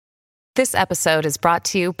This episode is brought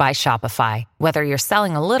to you by Shopify. Whether you're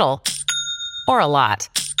selling a little or a lot,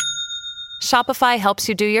 Shopify helps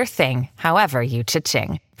you do your thing, however you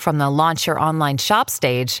cha-ching. From the launch your online shop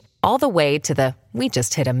stage, all the way to the we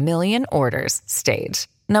just hit 1 million orders stage.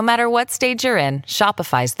 No matter what stage you're in,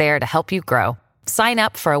 Shopify's there to help you grow. Sign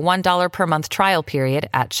up for a $1 per month trial period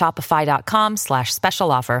at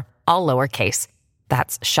shopify.com/special offer, all lowercase.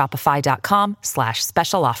 That's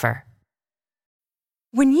shopify.com/special offer.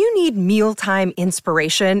 When you need mealtime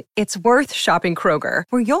inspiration, it's worth shopping Kroger,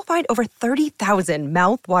 where you'll find over 30,000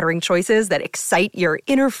 mouth-watering choices that excite your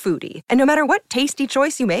inner foodie. And no matter what tasty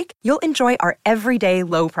choice you make, you'll enjoy our everyday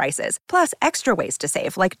low prices, plus extra ways to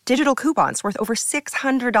save, like digital coupons worth over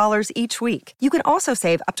 $600 each week. You can also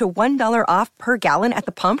save up to $1 off per gallon at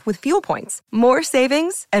the pump with fuel points. More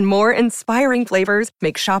savings and more inspiring flavors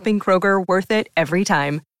make shopping Kroger worth it every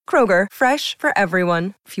time. Kroger, fresh for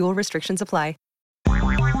everyone. Fuel restrictions apply.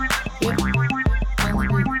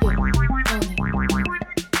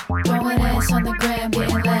 Throwing ass on the gram,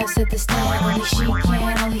 getting laughs at the stand. Only she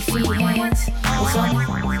can, only feet hands.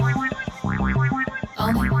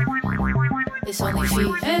 It's only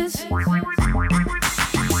feet hands.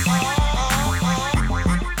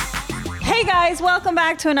 Hey guys, welcome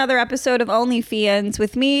back to another episode of Only Fians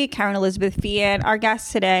with me, Karen Elizabeth Fian. Our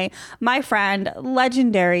guest today, my friend,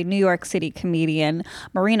 legendary New York City comedian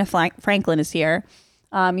Marina Franklin is here.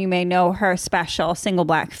 You may know her special, Single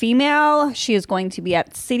Black Female. She is going to be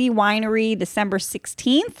at City Winery December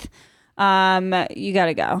 16th. You got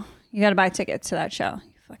to go. You got to buy tickets to that show.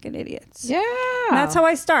 You fucking idiots. Yeah. And that's how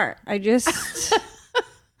I start. I just...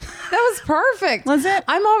 That was perfect. Was it?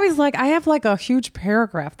 I'm always like, I have like a huge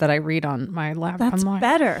paragraph that I read on my laptop. That's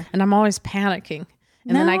better. And I'm always panicking.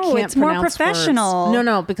 And then I can't it's more pronounce professional. words.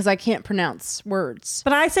 No, because I can't pronounce words.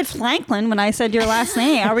 But I said Franklin when I said your last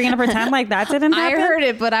name. Are we going to pretend like that didn't happen? I heard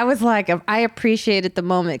it, but I was like, I appreciated the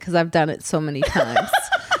moment because I've done it so many times.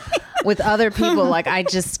 With other people, like I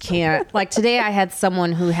just can't. Like today I had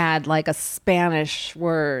someone who had like a Spanish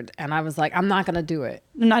word and I was like, I'm not going to do it.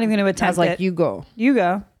 I'm not even going to attempt it. I was like, you go. You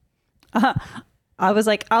go. I was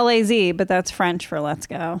like, allez-y, but that's French for let's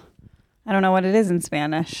go. I don't know what it is in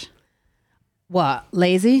Spanish. What?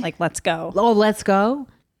 Lazy? Like, let's go. Oh, let's go?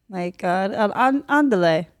 Like,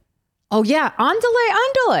 andale. Oh, yeah.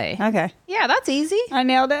 Andale. Okay. Yeah, that's easy. I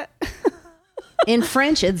nailed it. In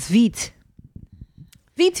French, it's vite.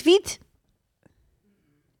 Vite.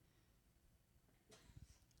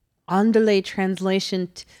 Andale translation.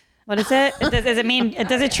 What is it? Does it mean,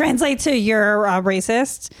 does it translate to you're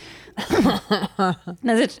racist?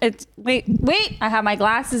 Does it, wait. I have my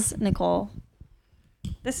glasses, Nicole.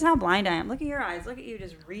 This is how blind I am. Look at your eyes. Look at you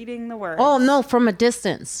just reading the words. Oh, no, from a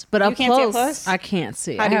distance. But up close, close, I can't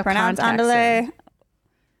see. How do you pronounce andale?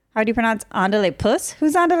 How do you pronounce andale puss?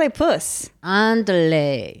 Who's andale puss?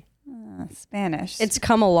 Andale. Spanish. It's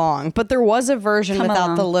come along, but there was a version Come without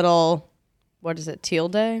along. the little, what is it,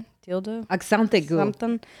 tilde? Accent aigu.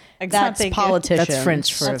 Something? Accent That's aigu. politician. That's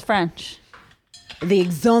French for That's French. the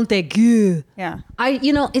accent aigu. Yeah.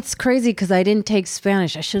 It's crazy because I didn't take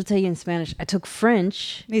Spanish. I should tell you in Spanish. I took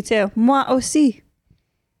French. Me too. Moi aussi.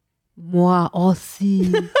 Moi aussi.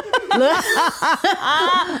 Je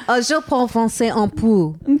parle français un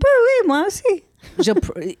peu. Un peu, oui, moi aussi.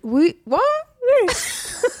 Oui, what?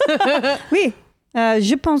 Oui.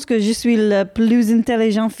 Je pense que je suis la plus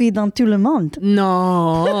intelligente fille dans tout le monde.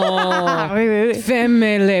 No. Oui.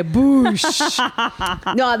 Fermez les bouches.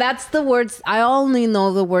 No, that's the words. I only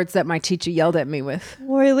know the words that my teacher yelled at me with.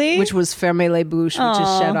 Really? Which was fermez les bouches, which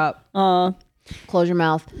is shut up. Close your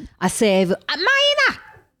mouth. Asseyez-vous. Marina!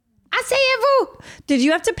 Asseyez-vous! Did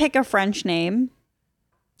you have to pick a French name?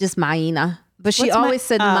 Just Marina. But she What's always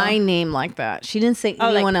said my my name like that. She didn't say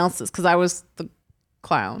anyone else's because I was the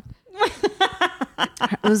clown.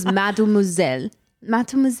 It was Mademoiselle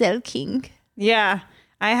King. Yeah.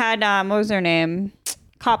 I had, what was her name?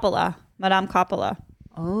 Coppola. Madame Coppola.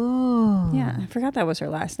 Oh. Yeah, I forgot that was her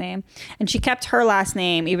last name. And she kept her last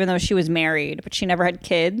name even though she was married, but she never had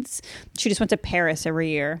kids. She just went to Paris every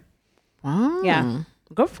year. Oh. Yeah.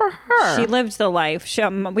 Good for her. She lived the life.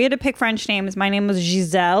 We had to pick French names. My name was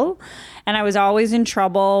Giselle, and I was always in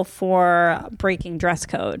trouble for breaking dress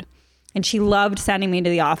code. And she loved sending me to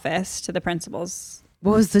the office, to the principal's.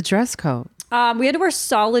 What was the dress code? We had to wear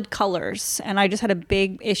solid colors, and I just had a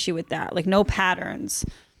big issue with that. Like, no patterns.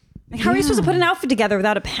 Like, how are you supposed to put an outfit together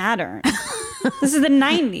without a pattern? This is the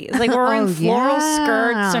 90s. Like, we're wearing floral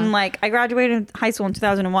skirts, and like, I graduated high school in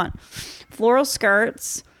 2001. Floral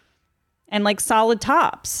skirts and like solid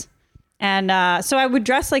tops. And so I would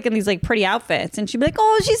dress like in these like pretty outfits, and she'd be like,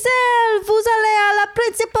 "Oh, Giselle, vous allez à la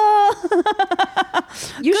principal."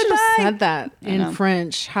 You should have Goodbye. said that in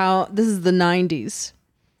French. How this is the 90s.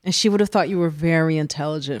 And she would have thought you were very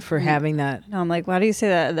intelligent for having that. No, I'm like, why do you say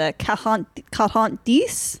that? The 40,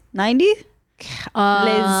 90?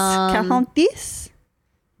 Les 40?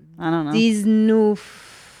 I don't know. These new.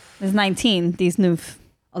 It's 19. These new.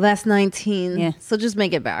 Oh, that's 19. Yeah. So just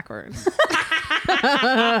make it backwards.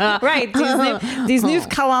 Right. These new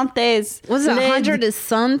 40s. Was it 100 is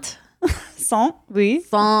cent? 100? Oui.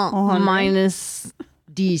 Cent minus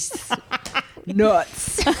 10.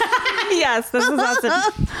 Nuts. Yes, this is us.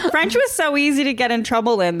 French was so easy to get in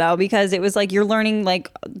trouble in, though, because it was like you're learning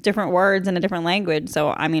like different words in a different language.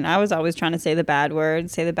 So, I mean, I was always trying to say the bad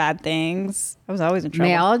words, say the bad things. I was always in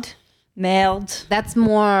trouble. Merde. Merde. That's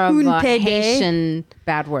more of Un a PD. Haitian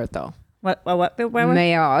bad word, though. What word?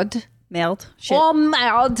 Merde. Merde. Shit. Oh,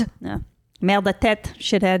 merde. Yeah. Merde de tête,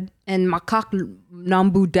 shithead. And macaque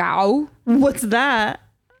namboudao. What's that?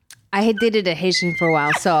 I dated a Haitian for a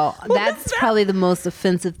while, so that's probably the most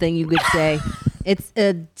offensive thing you could say. It's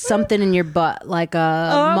something in your butt, like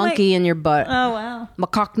a monkey in your butt. Oh, wow.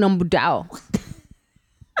 Macaque namboudao.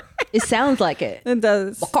 It sounds like it. It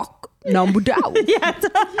does. Macaque namboudao. Yeah, it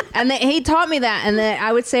does. And he taught me that, and then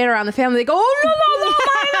I would say it around the family. They go,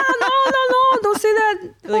 "Oh no, don't say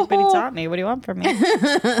that." Like, but he taught me. What do you want from me?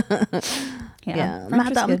 Yeah,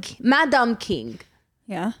 French was good. Madame King,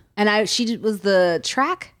 Yeah. and she was the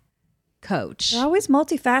track coach. They're always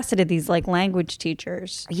multifaceted, these like language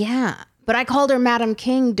teachers. Yeah, but I called her Madam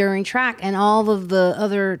King during track, and all of the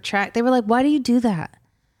other track, they were like, "Why do you do that?"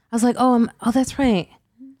 I was like, "Oh, that's right.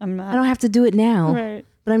 I'm not. I don't have to do it now, Right.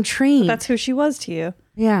 but I'm trained." That's who she was to you.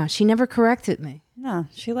 Yeah, she never corrected me. No,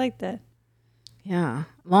 she liked it. Yeah,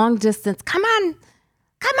 long distance. Come on.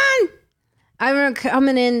 I remember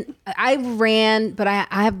coming in. I ran, but I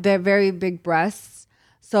have very big breasts.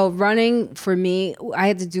 So running for me, I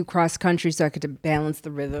had to do cross country so I could balance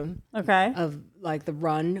the rhythm Okay. of like the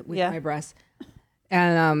run with Yeah. my breasts.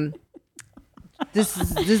 And this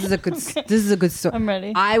is a good story. I'm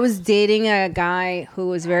ready. I was dating a guy who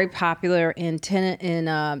was very popular in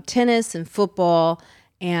tennis and football,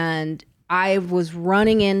 and I was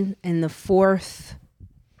running in the fourth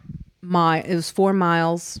mile. It was 4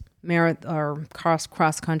 miles marathon or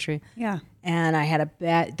cross country. Yeah. And I had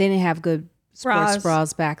they didn't have good sports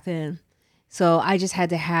bras back then. So I just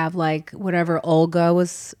had to have like whatever Olga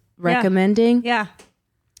was recommending. Yeah.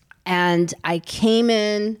 And I came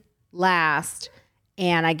in last,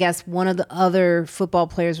 and I guess one of the other football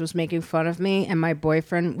players was making fun of me, and my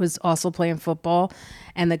boyfriend was also playing football,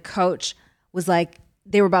 and the coach was like,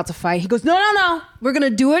 they were about to fight. He goes, no, we're going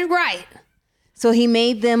to do it right. So he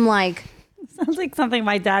made them like... Sounds like something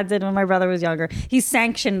my dad did when my brother was younger. He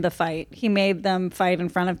sanctioned the fight. He made them fight in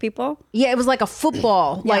front of people. Yeah, it was like a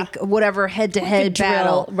football, like whatever head-to-head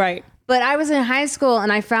battle. Right. But I was in high school,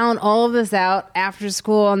 and I found all of this out after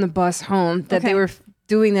school on the bus home, that they were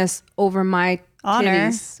doing this over my Honor.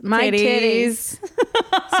 titties. My titties.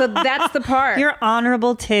 So that's the part. Your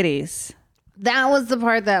honorable titties. That was the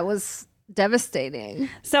part that was devastating.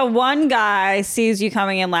 So one guy sees you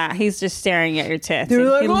coming in last. He's just staring at your tits. They're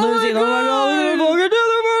like, He "Oh my loses-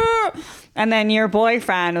 God." And then your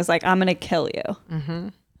boyfriend was like, I'm going to kill you. Mm-hmm.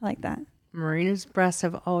 I like that. Marina's breasts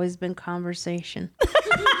have always been conversation.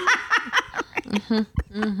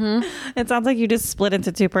 It sounds like you just split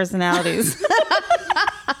into two personalities.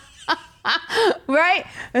 Right?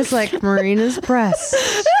 It's like Marina's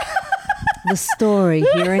breasts. The story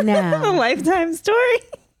here and A now. lifetime story.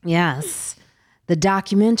 Yes. The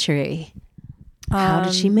documentary. How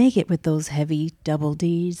did she make it with those heavy double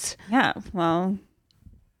Ds? Yeah, well,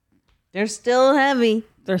 They're still heavy.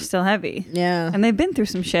 they're still heavy. Yeah. And they've been through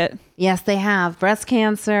some shit. Yes, they have. Breast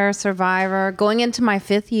cancer, survivor, going into my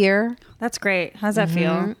 5th year. That's great. How's that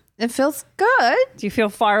feel? It feels good. Do you feel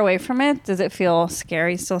far away from it? Does it feel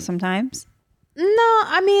scary still sometimes? No,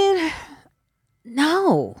 I mean,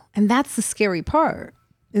 no. And that's the scary part,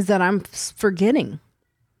 is that I'm forgetting.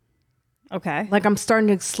 Okay. Like I'm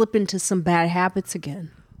starting to slip into some bad habits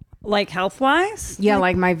again. Like health-wise? Yeah,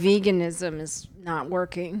 like my veganism is not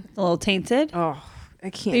working. A little tainted? Oh,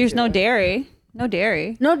 I can't. There's do no it. dairy. No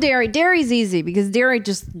dairy. No dairy. Dairy's easy because dairy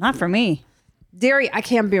Not for me. I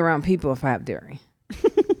can't be around people if I have dairy.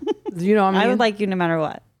 You know what I mean? I would like you no matter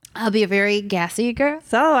what. I'll be a very gassy girl.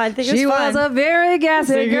 So I think She it's fun. was a very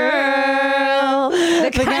gassy girl.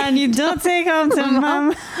 The kind you don't take home to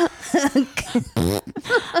mom.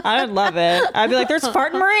 I'd love it. I'd be like, there's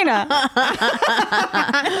fart in Marina.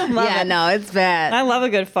 No, it's bad. I love a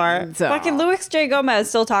good fart. So- Fucking Luis J. Gomez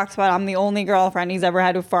still talks about I'm the only girlfriend he's ever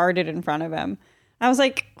had who farted in front of him. I was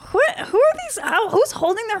like, who are these? Who's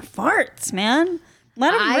holding their farts, man?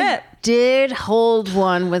 Let him rip. Did hold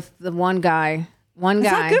one with the one guy. It's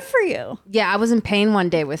not good for you. Yeah, I was in pain one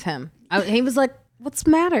day with him. He was like, "What's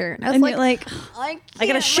the matter?" And I was And I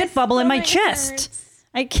got a shit bubble in my chest. Hurts.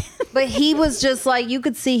 I can't. But he was just like, you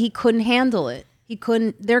could see he couldn't handle it. He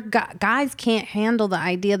couldn't. Guys can't handle the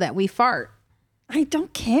idea that we fart. I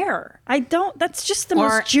don't care. That's just the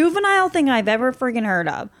most juvenile thing I've ever friggin' heard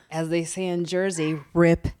of. As they say in Jersey,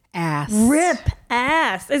 rip ass. Rip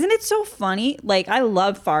ass. Isn't it so funny? Like, I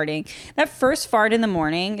love farting. That first fart in the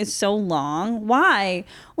morning is so long. Why?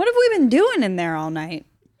 What have we been doing in there all night?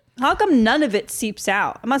 How come none of it seeps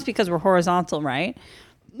out? It must be because we're horizontal, right?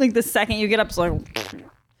 Like the second you get up,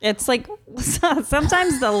 it's like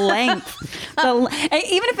sometimes the length. Even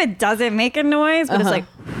if it doesn't make a noise, but it's like...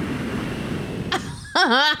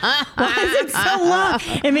 Why is it so long?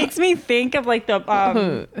 It makes me think of like the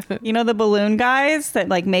the balloon guys that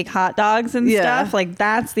like make hot dogs and stuff. Like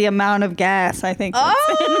that's the amount of gas I think that's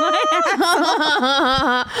in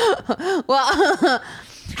my ass. Well,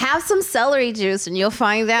 have some celery juice and you'll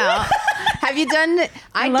find out. Have you done it?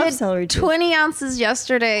 I love did celery juice. 20 ounces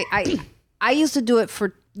yesterday. I used to do it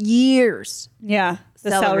for years. Yeah,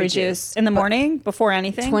 the celery juice in the morning before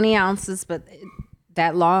anything. 20 ounces, but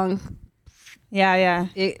that long. Yeah.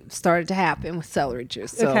 It started to happen with celery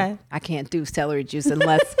juice. So Okay. I can't do celery juice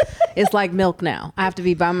unless it's like milk now. I have to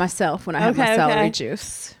be by myself when I have my celery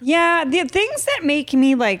juice. Yeah, the things that make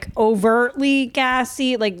me like overtly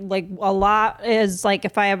gassy, like a lot, is like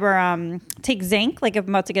if I ever take zinc, like if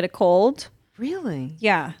I'm about to get a cold. Really?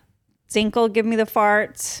 Yeah, zinc will give me the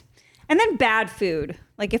farts, and then bad food.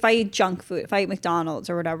 Like if I eat junk food, if I eat McDonald's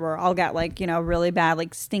or whatever, I'll get like really bad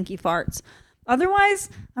like stinky farts. Otherwise,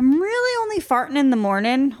 I'm really only farting in the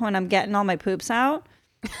morning when I'm getting all my poops out.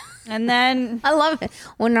 And then I love it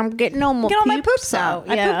when I'm getting all my poops out.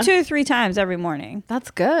 I poop 2 to 3 times every morning.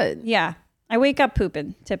 That's good. Yeah. I wake up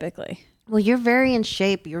pooping typically. Well, you're very in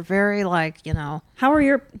shape. You're very How are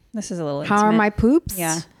your, this is a little how are intimate. my poops?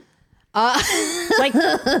 Yeah. Like,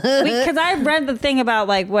 because I've read the thing about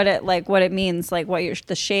what it means, like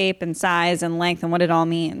the shape and size and length and what it all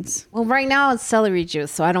means. Well, right now it's celery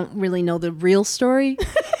juice, so I don't really know the real story.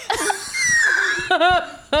 We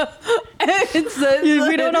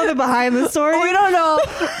don't know the behind the story. We don't know.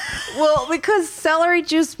 Well, because celery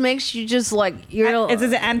juice makes you just Does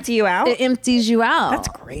it empty you out? It empties you out. That's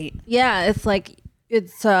great. Yeah, it's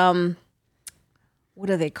what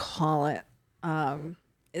do they call it?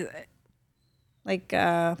 Like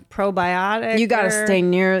probiotic. You got to stay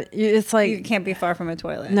near. It's like You can't be far from a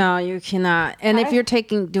toilet. no, you cannot. And if you're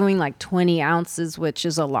doing like 20 ounces, which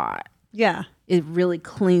is a lot, Yeah. it really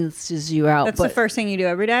cleanses you out. That's but the first thing you do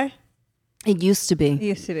every day? it used to be. It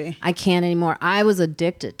used to be. I can't anymore. I was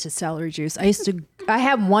addicted to celery juice. I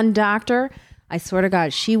had one doctor, I swear to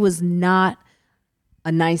God, she was not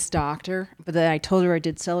a nice doctor, but then I told her I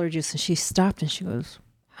did celery juice and she stopped and she goes,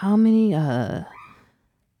 how much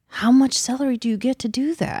celery do you get to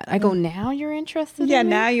do that? I go, now you're interested Yeah, in me?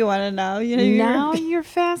 now you want to know. Now you're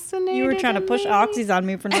fascinated. You were trying to in push me? oxys on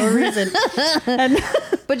me for no reason.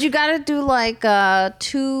 But you got to do like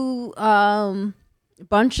 2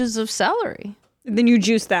 bunches of celery. Then you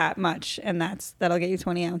juice that much, and that'll get you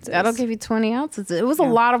 20 ounces. That'll give you 20 ounces. It was a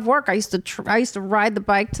lot of work. I used to ride the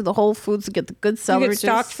bike to the Whole Foods to get the good celery You get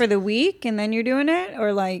stocked juice. for the week, and then you're doing it, or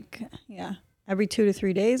every 2 to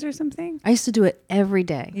 3 days or something. I used to do it every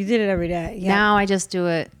day. You did it every day. Yeah. Now I just do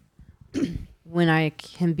it when I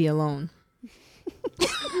can be alone.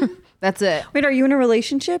 That's it. Wait, are you in a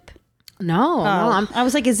relationship? No, I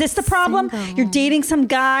was like, is this the problem? single. You're dating some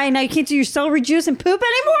guy, now you can't do your celery juice and poop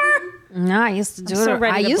anymore? No, I used to do so it.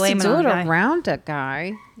 ready I to used to blame it do on it a guy. around a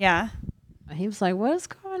guy. Yeah. He was like, "What is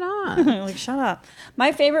going on?" Like, shut up.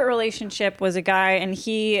 My favorite relationship was a guy, and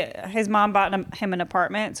his mom bought him an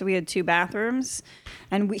apartment, so we had 2 bathrooms,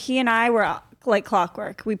 and he and I were like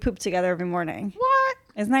clockwork. We pooped together every morning. What?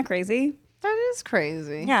 Isn't that crazy? That is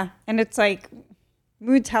crazy. Yeah, and it's like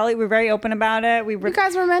we would tell it. We're very open about it. You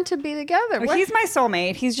guys were meant to be together. What? He's my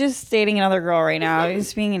soulmate. He's just dating another girl right now.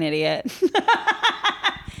 He's being an idiot.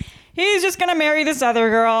 He's just gonna marry this other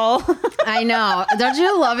girl. I know. Don't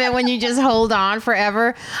you love it when you just hold on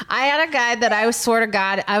forever? I had a guy that I swear to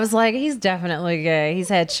God, I was like, he's definitely gay. He's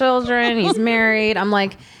had children. He's married. I'm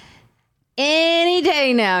like, any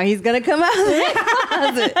day now, he's gonna come out of that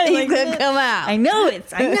closet. He's gonna come out. I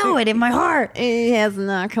know it in my heart. He has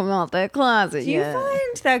not come out that closet Do you yet.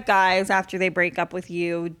 find that guys, after they break up with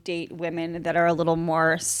you, date women that are a little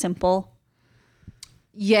more simple?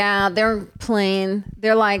 Yeah, they're plain.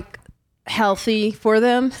 They're like healthy for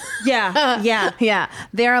them. Yeah, yeah. Yeah,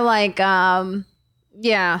 they're like,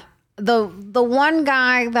 yeah. The one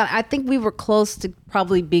guy that I think we were close to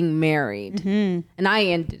probably being married, and I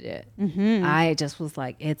ended it. I just was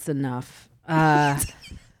like, it's enough.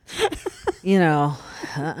 You know,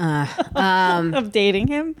 Of dating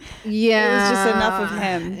him? yeah, It was just enough of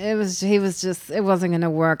him. It wasn't gonna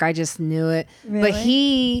work. I just knew it. Really? But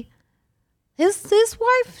his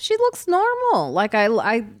wife, she looks normal. Like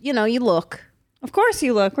I, you know, you look. Of course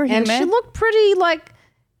you look. We're And human. she looked pretty like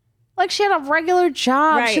she had a regular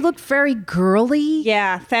job. Right. She looked very girly.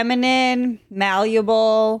 Yeah, feminine,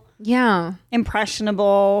 malleable, Yeah.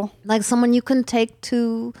 impressionable. Like someone you can take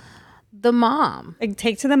to the mom. Like,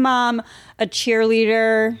 take to the mom, a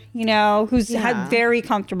cheerleader, you know, who's had very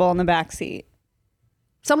comfortable in the back seat.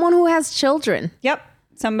 Someone who has children. Yep.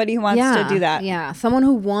 Somebody who wants to do that. Yeah. Someone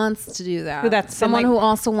who wants to do that. Who that's been someone like- who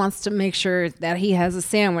also wants to make sure that he has a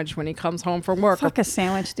sandwich when he comes home from work. Fuck a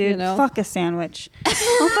sandwich, dude. You know? Fuck a sandwich.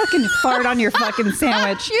 I'll fucking fart on your fucking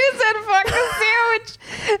sandwich. You said fuck a sandwich.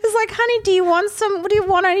 It's like, honey, what do you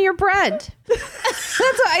want on your bread? That's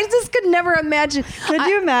what, I just could never imagine. Could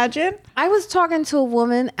you imagine? I was talking to a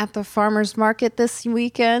woman at the farmer's market this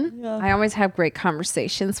weekend. I always have great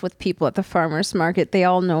conversations with people at the farmer's market. They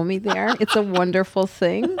all know me there. It's a wonderful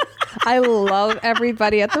thing. I love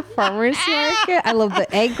everybody at the farmer's market. I love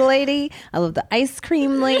the egg lady. I love the ice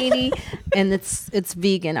cream lady. And it's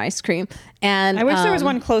vegan ice cream. And I wish there was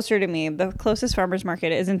one closer to me. The closest farmer's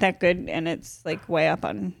market isn't that good, and it's like way up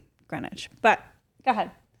on Greenwich. But go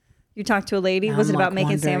ahead. You talked to a lady. Was it about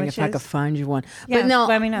making sandwiches? If I could find you one. Yeah, But no,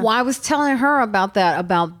 let me know. well, I was telling her about that,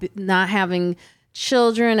 about not having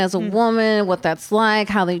children as a woman, what that's like,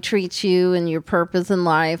 how they treat you and your purpose in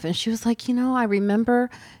life. And she was like, you know, I remember,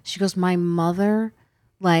 she goes, my mother,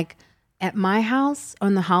 like at my house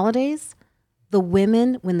on the holidays, the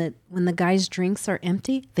women, when the guys' drinks are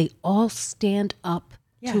empty, they all stand up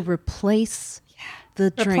to replace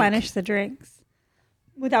the drink. Replenish the drinks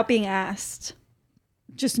without being asked.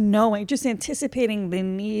 Just knowing, just anticipating the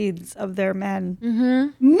needs of their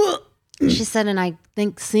men. She said, and I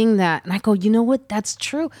think seeing that, and I go, you know what? That's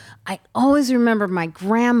true. I always remember my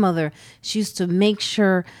grandmother. She used to make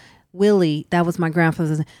sure Willie, that was my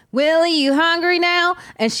grandfather's name, Willie, you hungry now?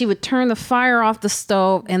 And she would turn the fire off the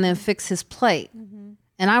stove and then fix his plate. And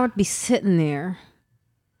I would be sitting there.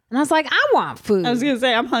 And I was like, I want food. I was going to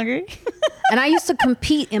say, I'm hungry. And I used to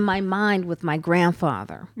compete in my mind with my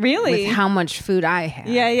grandfather. Really? With how much food I had.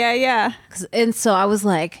 Yeah. And so I was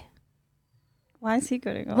like, Why is he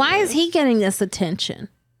going to go? why is he getting this attention?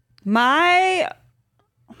 My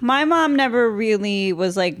mom never really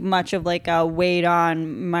was like much of like a wait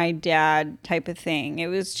on my dad type of thing. It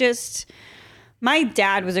was just, my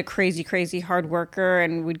dad was a crazy hard worker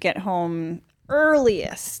and would get home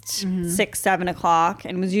earliest 6-7 o'clock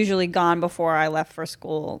and was usually gone before I left for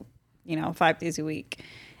school, 5 days a week.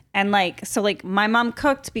 And so my mom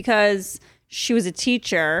cooked because she was a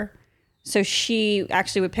teacher. So she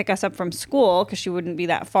actually would pick us up from school because she wouldn't be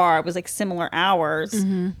that far. It was like similar hours.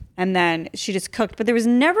 And then she just cooked. But there was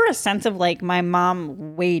never a sense of like my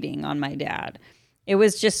mom waiting on my dad. It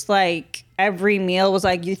was just like every meal was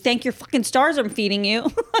like, you thank your fucking stars I'm feeding you.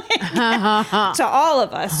 To all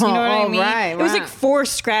of us. You know what I mean? Right, it was like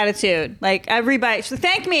forced gratitude. Like everybody, she's like,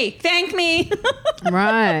 thank me.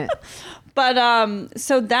 Right. But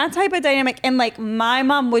so that type of dynamic, and like my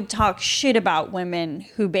mom would talk shit about women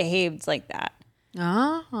who behaved like that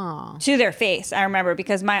to their face. I remember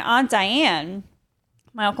because my Aunt Diane,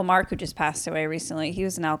 my Uncle Mark, who just passed away recently, he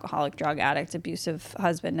was an alcoholic, drug addict, abusive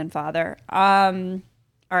husband and father.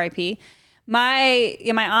 R.I.P. My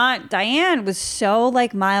Aunt Diane was so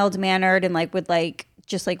like mild mannered and like would like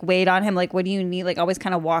just like wait on him, like what do you need, like always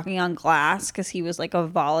kind of walking on glass because he was like a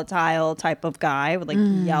volatile type of guy, would like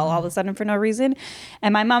yell all of a sudden for no reason.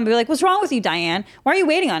 And my mom would be like, what's wrong with you, Diane? Why are you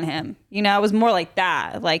waiting on him? It was more like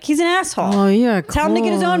that, like he's an asshole. Oh yeah, tell him to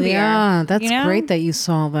get his own beer. Yeah, that's great that you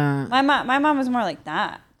saw that. My mom was more like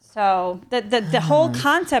that. So the whole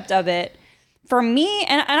concept of it for me,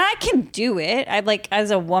 and I can do it. I like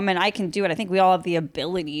as a woman, I can do it. I think we all have the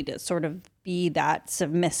ability to sort of be that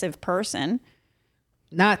submissive person.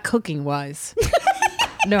 Not cooking wise.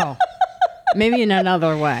 No. Maybe in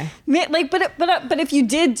another way. Like, but if you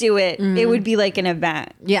did do it, it would be like an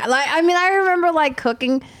event. Yeah, like I mean, I remember like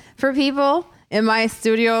cooking for people, in my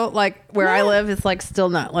studio, like where I live, it's like still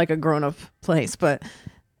not like a grown up place, but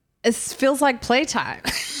it feels like playtime.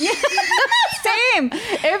 Same.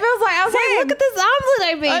 It feels like I was like, look at this omelet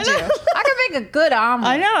I made you. I can make a good omelet.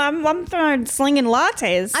 I know. I'm throwing slinging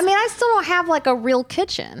lattes. I mean, I still don't have like a real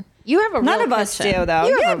kitchen. You have a real None of us kitchen. do, though.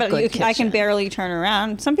 You Yeah, have a but good I kitchen. can barely turn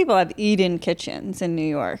around. Some people have eat-in kitchens in New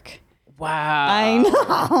York. Wow. I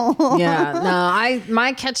know. Yeah. No,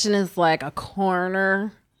 my kitchen is like a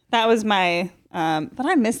corner. That was my. But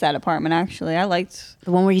I missed that apartment. Actually, I liked.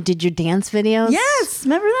 The one where you did your dance videos. Yes,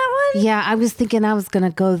 remember that one? Yeah, I was thinking I was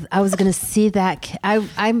gonna see that.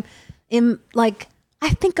 I'm in like I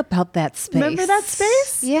think about that space. Remember that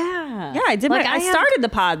space? Yeah. Yeah, I did. Like, I started the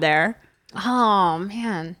pod there. Oh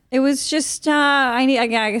man. It was just I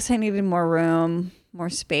guess I needed more room, more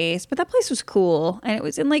space, but that place was cool, and it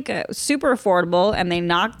was in like a super affordable, and they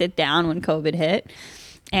knocked it down when COVID hit.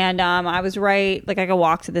 And I was right, like I could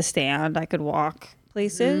walk to the stand, I could walk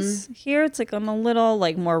places. Here it's like I'm a little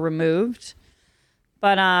like more removed.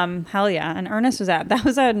 But hell yeah. And Ernest that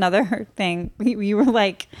was another thing. We were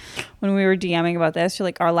like, when we were DMing about this, you're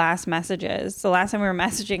like, our last messages. The last time we were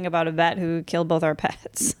messaging about a vet who killed both our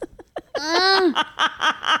pets.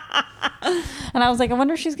 And I was like, I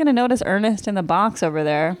wonder if she's gonna notice Ernest in the box over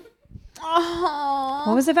there. Oh.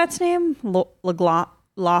 What was the vet's name?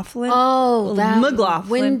 Laughlin? Oh, that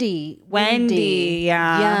McLaughlin. Wendy.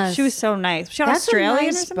 Yeah. Yes. She was so nice. Was she That's Australian a or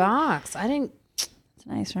nice something? box. I didn't. It's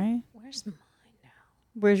nice, right? Where's mine now?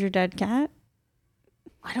 Where's your dead cat?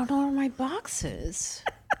 I don't know where my box is.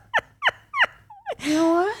 You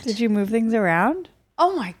know what? Did you move things around?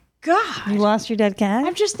 Oh my God. You lost your dead cat?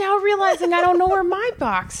 I'm just now realizing I don't know where my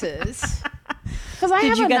box is. Because I Did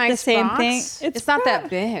have you a get the nice same box. thing? It's not that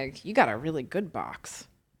big. You got a really good box.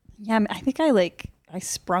 Yeah, I think I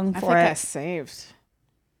sprung I for think I it. saved.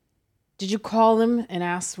 Did you call them and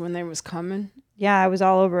ask when they was coming? Yeah, I was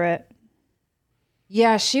all over it.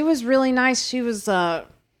 Yeah, she was really nice. She was that's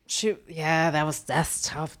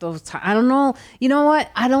tough. Those times. I don't know. You know what?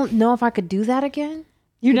 I don't know if I could do that again.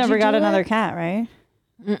 You Could never got do another it? cat, right?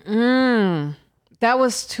 That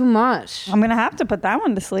was too much. I'm gonna have to put that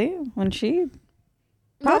one to sleep when she.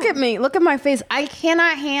 Look at me. Look at my face. I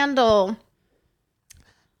cannot handle.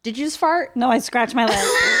 Did you just fart? No, I scratched my leg.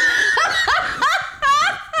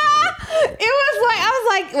 It was like, I was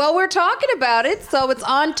like, well, we're talking about it, so it's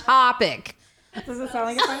on topic. Does it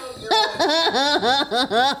sound like a fart?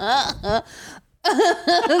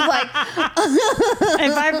 It's like,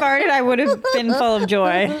 If I farted, I would have been full of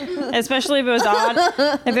joy. Especially if it was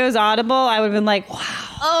if it was audible, I would have been like, wow,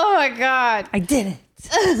 oh my God. I did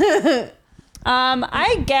it.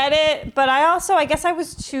 I get it, but I guess I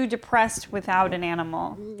was too depressed without an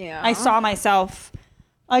animal. Yeah. I saw myself.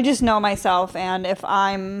 I just know myself, and if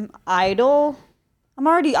I'm idle, I'm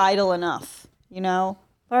already idle enough, you know?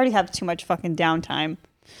 I already have too much fucking downtime.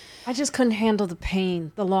 I just couldn't handle the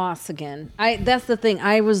pain, the loss again. That's the thing.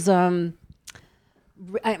 I was, I'm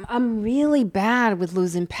really bad with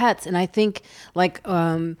losing pets. And I think like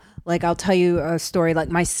I'll tell you a story. Like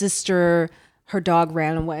my sister, her dog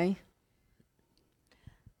ran away.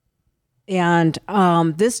 And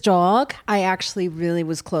this dog I actually really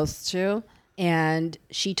was close to. And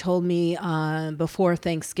she told me before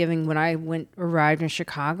Thanksgiving when I arrived in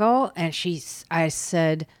Chicago, and I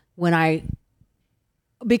said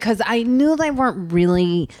because I knew they weren't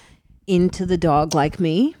really into the dog like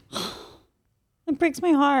me. It breaks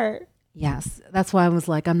my heart. Yes, that's why I was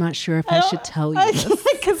like, I'm not sure if I should tell you this.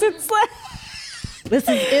 Because it's like,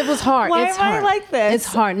 It was hard. why It's am I hard. like this? It's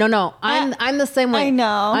hard. No, I'm the same way. I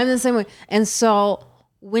know. I'm the same way. And so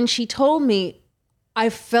when she told me, I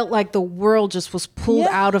felt like the world just was pulled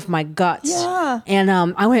out of my guts. Yeah. And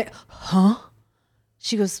I went, huh?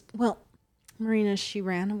 She goes, well, Marina, she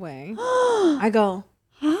ran away. I go,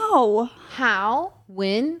 how?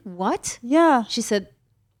 When? What? Yeah. She said,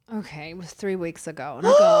 okay, it was 3 weeks ago. And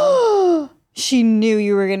I go, She knew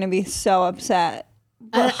you were going to be so upset.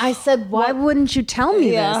 and I said, why wouldn't you tell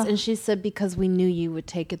me Yeah. this? And she said, because we knew you would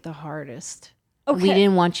take it the hardest. Okay. We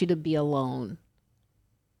didn't want you to be alone.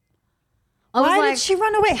 Why did she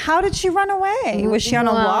run away? How did she run away? Was she on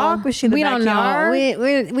a walk? Was she in the backyard? We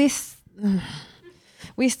don't know.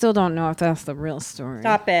 We still don't know if that's the real story.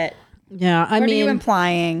 Stop it. Yeah, I What are you mean,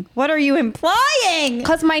 implying? What are you implying?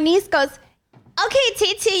 because my niece goes, okay,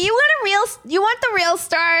 Titi, you want the real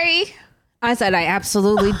story? I said, I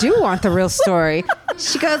absolutely do want the real story.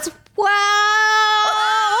 She goes,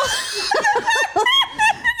 well,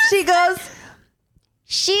 she goes,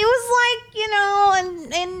 she was like,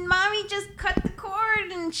 and mommy just cut the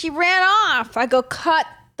cord and she ran off. I go, cut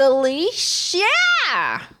the leash?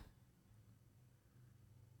 Yeah.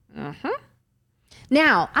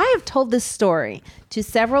 Now, I have told this story to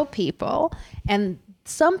several people, and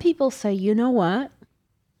some people say, you know what?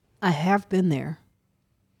 I have been there.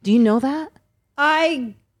 Do you know that?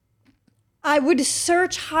 I would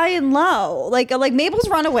search high and low. Like Mabel's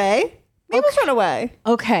Runaway. Mabel's Runaway.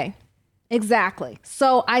 Okay, exactly.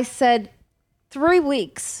 So I said 3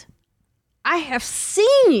 weeks. I have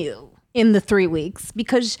seen you in the 3 weeks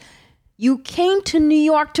because you came to New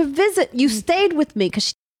York to visit. You stayed with me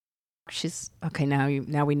because she's okay.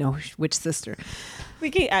 Now we know which sister. We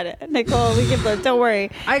can edit, Nicole. We can. Don't worry.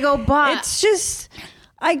 I go, but It's just,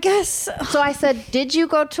 I guess. so I said, did you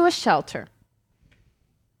go to a shelter?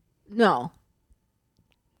 No.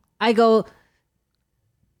 I go,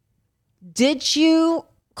 did you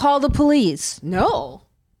call the police? No.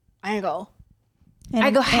 I go,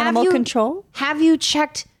 Animal control. have you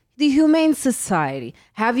checked the Humane Society?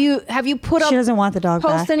 Have you put up? She doesn't want the dog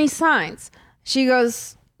post back. any signs? She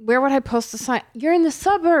goes, where would I post a sign? You're in the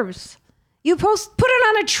suburbs. You put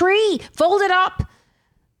it on a tree, fold it up,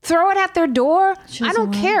 throw it at their door. I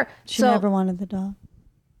don't care. She never wanted the dog.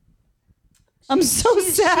 I'm so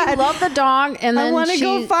sad. She loved the dog, and then I want to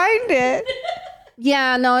go find it.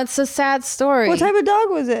 Yeah, no, it's a sad story. What type of dog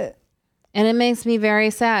was it? And it makes me very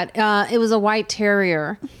sad. It was a white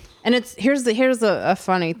terrier, and here's a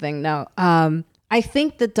funny thing. Now, I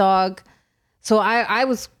think the dog. So I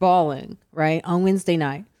was bawling right on Wednesday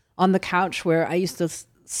night on the couch where I used to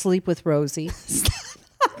sleep with Rosie.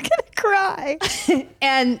 I'm gonna cry.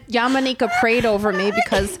 And Yamanika prayed over me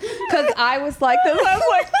because I was like this. I was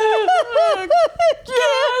like,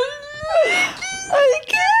 I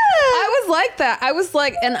can't. I was like that. I was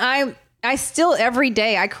like, and I still every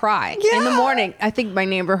day I cry in the morning. I think my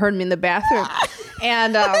neighbor heard me in the bathroom,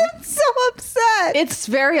 and I'm so upset. it's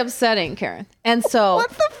very upsetting, Karen. And so What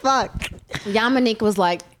the fuck? Yamanika was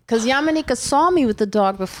like, because Yamanika saw me with the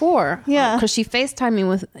dog before. Yeah. Because she FaceTimed me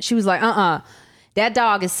with, she was like, that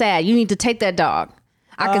dog is sad. You need to take that dog.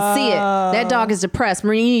 I can see it. That dog is depressed.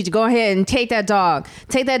 Marina, you need to go ahead and take that dog.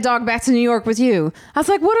 Take that dog back to New York with you. I was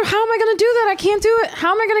like, how am I going to do that? I can't do it.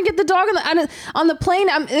 How am I going to get the dog on the plane?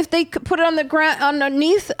 If they could put it on the ground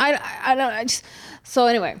underneath, I don't. So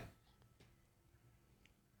anyway,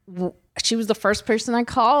 she was the first person I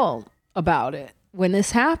called about it when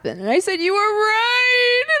this happened. And I said, you were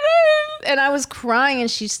right. And I was crying,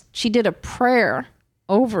 and she did a prayer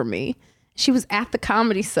over me. She was at the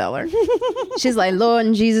Comedy Cellar. She's like, Lord,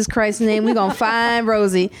 in Jesus Christ's name, we're going to find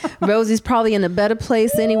Rosie. Rosie's probably in a better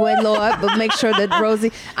place anyway, Lord, but make sure that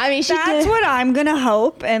Rosie, That's what I'm going to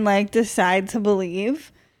hope and like decide to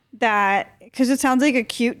believe that, because it sounds like a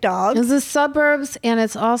cute dog. It's the suburbs, and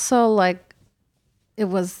it's also like, it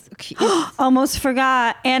was cute. Almost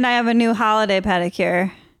forgot. And I have a new holiday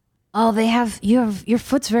pedicure. Oh, your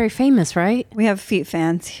foot's very famous, right? We have feet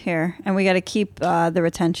fans here, and we got to keep the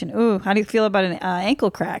retention. Ooh, how do you feel about an ankle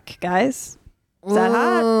crack, guys? Is that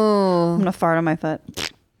hot? I'm going to fart on my foot.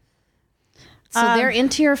 So they're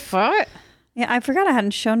into your foot? Yeah, I forgot I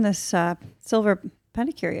hadn't shown this silver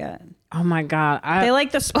pedicure yet. Oh my God. They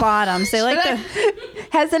like the bottoms. They like the...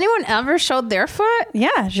 Has anyone ever showed their foot? Yeah,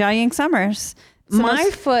 Zhao Ying Summers. My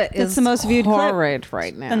foot is the most viewed horrid clip.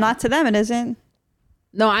 right now. And not to them, it isn't.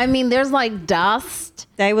 No, I mean, there's like dust.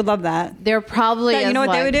 They would love that. There probably is. You know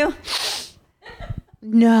what they would do?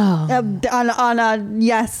 No. On a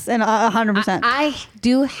yes and 100%. I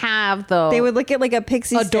do have, though. They would look at like a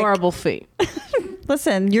pixie adorable feet.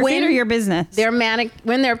 Listen, your feet are your business. They're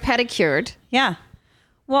when they're pedicured. Yeah.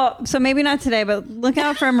 Well, so maybe not today, but look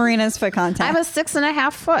out for Marina's foot contact. I have a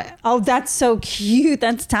 6.5 foot. Oh, that's so cute.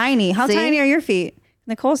 That's tiny. How See? tiny are your feet?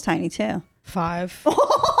 Nicole's tiny too. 5.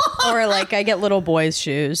 Or like I get little boys'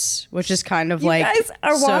 shoes, which is kind of You like guys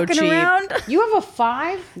are so walking cheap. around. You have a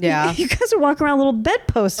 5? Yeah. You guys are walking around little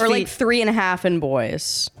bedpost feet. Or like 3.5 in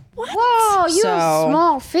boys. What? Whoa, you have So-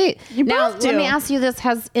 small feet. You now, both let do. me ask you this.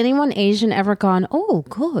 Has anyone Asian ever gone, oh,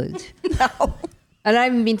 good? No. And I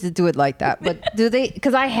didn't mean to do it like that, but do they?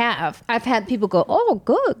 Because I have. I've had people go, oh,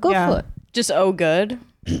 good Yeah. foot. Just good.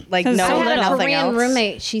 Like 'Cause no, I had a nothing Korean else.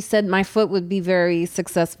 roommate. She said my foot would be very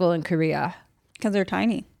successful in Korea. Because they're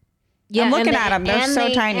tiny. Yeah, I'm looking and at them. They're and so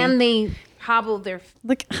they- tiny. And they hobble their.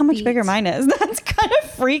 Look how much feet. bigger mine is. That's kind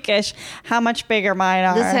of freakish how much bigger mine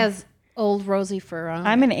are. This has old Rosie fur on.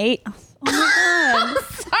 I'm an 8. Oh my God.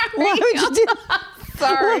 sorry. Why would you do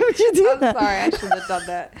Sorry. Why would you do I'm that? sorry. I should have done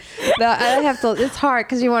that. No, I have to. It's hard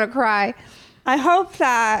because you want to cry. I hope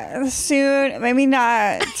that soon, maybe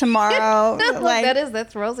not tomorrow. Look, like,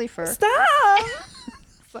 that's Rosie fur. stop.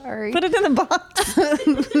 Sorry. Put it in the box. Put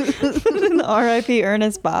it in the R.I.P.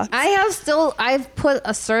 Ernest box. I've put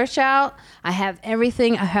a search out. I have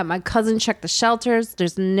everything. I have my cousin check the shelters.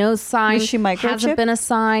 There's no sign. Was she microchipped? Hasn't been a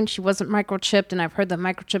sign. She wasn't microchipped, and I've heard that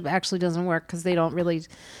microchip actually doesn't work because they don't really.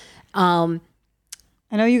 I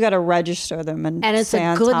know you got to register them and it's stay a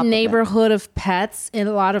on good top of it. neighborhood of pets, and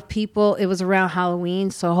a lot of people. It was around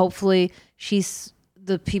Halloween, so hopefully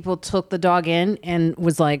the people took the dog in and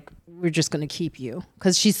was like, we're just going to keep you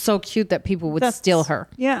because she's so cute that people would steal her.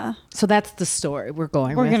 Yeah. So that's the story we're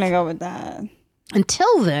going We're with. going to go with that.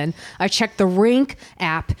 Until then, I check the Ring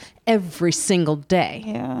app every single day.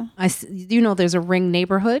 Yeah. There's a Ring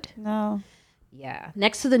neighborhood? No. Yeah.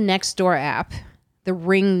 Next to the Nextdoor app, the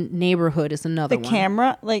Ring neighborhood is another one. The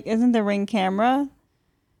camera, isn't the Ring camera?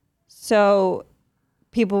 So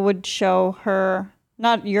people would show her,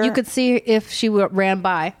 not your. You could see if she ran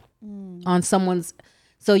by on someone's.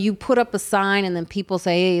 So you put up a sign and then people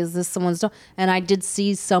say, hey, is this someone's dog? And I did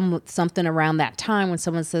see something around that time when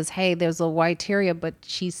someone says, hey, there's a white terrier, but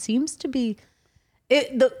she seems to be.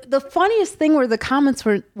 The funniest thing were the comments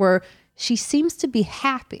were she seems to be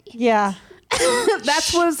happy. Yeah.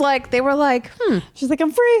 That's what it was like. They were like, She's like,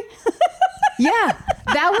 I'm free. yeah.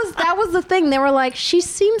 That was the thing. They were like, she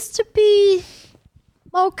seems to be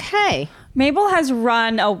okay. Mabel has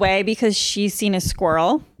run away because she's seen a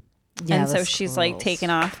squirrel. Yeah, and so she's like taken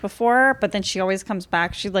off before, but then she always comes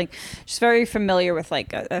back. She's very familiar with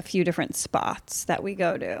like a few different spots that we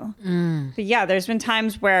go to. But yeah, there's been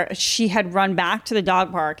times where she had run back to the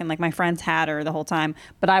dog park and like my friends had her the whole time,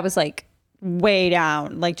 but I was like way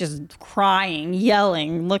down, like just crying,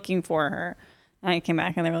 yelling, looking for her. And I came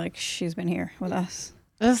back and they were like, she's been here with us.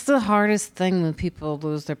 That's the hardest thing when people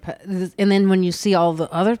lose their pet. And then when you see all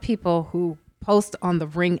the other people who post on the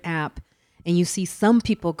Ring app and you see some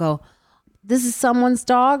people go, this is someone's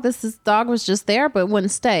dog. This dog was just there, but it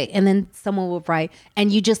wouldn't stay. And then someone will write,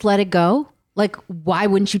 and you just let it go? Like, why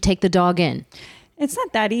wouldn't you take the dog in? It's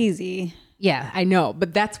not that easy. Yeah, I know.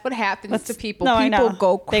 But that's what happens to people. No, people I know.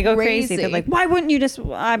 go crazy. They go crazy. They're like, why wouldn't you just,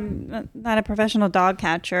 I'm not a professional dog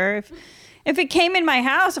catcher. If it came in my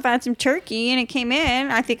house, if I had some turkey and it came in,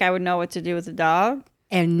 I think I would know what to do with the dog.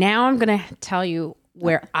 And now I'm going to tell you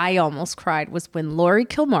where I almost cried was when Lori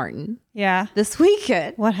Kilmartin. Yeah. This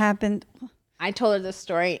weekend. What happened? I told her this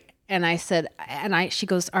story and I said, she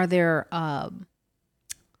goes, are there, not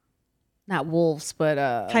wolves,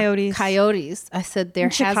 but Coyotes. Coyotes. I said, there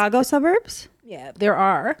In Chicago suburbs? Yeah, there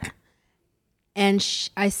are. And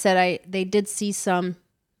I said, they did see some.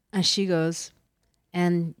 And she goes,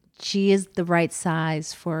 and she is the right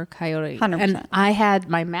size for a coyote. 100%. And I had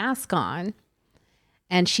my mask on.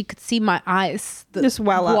 And she could see my eyes, Just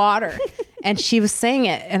well up. water. And she was saying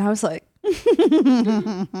it. And I was like,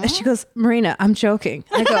 and she goes, Marina, I'm joking.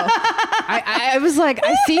 I go, I was like,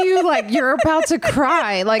 I see you like you're about to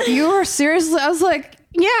cry. Like you are seriously. I was like,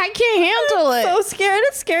 yeah, I can't handle it. So scared.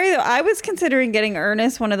 It's scary though. I was considering getting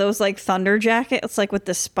Ernest one of those like thunder jackets, like with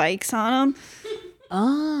the spikes on them.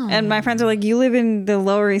 Oh. And my friends are like, you live in the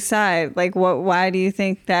Lower East Side. Like, why do you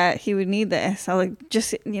think that he would need this? I was like,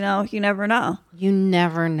 just, you never know. You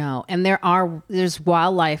never know. And there's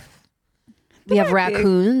wildlife. We have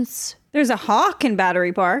raccoons. There's a hawk in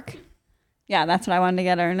Battery Park. Yeah, that's what I wanted to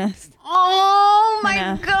get Ernest. Oh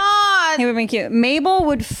my God. He would be cute. Mabel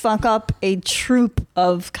would fuck up a troop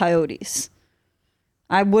of coyotes.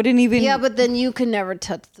 I wouldn't even. Yeah, but then you can never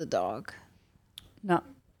touch the dog.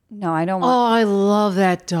 No, I don't want. Oh, I love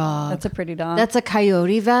that dog. That's a pretty dog. That's a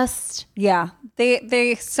coyote vest. Yeah,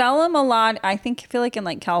 they sell them a lot. I feel like in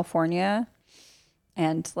like California,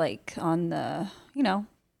 and like on the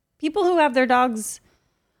people who have their dogs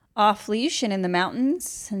off leash and in the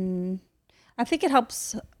mountains, and I think it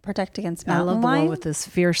helps protect against mountain I love the one lions. with this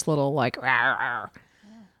fierce little like. Rawr, rawr.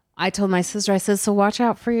 I told my sister, I said, so watch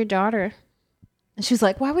out for your daughter. And she's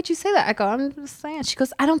like, why would you say that? I go, I'm just saying. She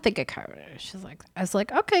goes, I don't think I covered it. She's like, I was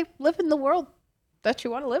like, okay, live in the world that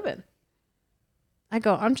you want to live in. I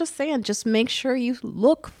go, I'm just saying, just make sure you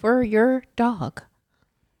look for your dog.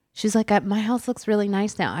 She's like, my house looks really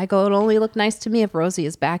nice now. I go, it'll only look nice to me if Rosie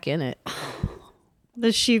is back in it.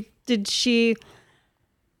 Did she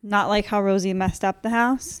not like how Rosie messed up the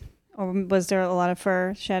house? Or was there a lot of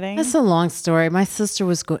fur shedding? That's a long story. My sister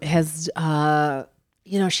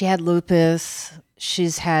she had lupus.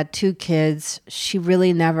 She's had 2 kids. She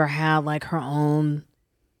really never had like her own.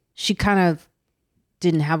 She kind of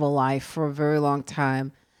didn't have a life for a very long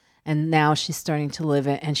time. And now she's starting to live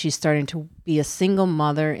it. And she's starting to be a single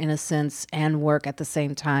mother in a sense and work at the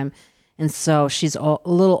same time. And so she's a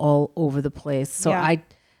little all over the place. So Yeah.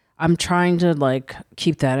 I'm trying to like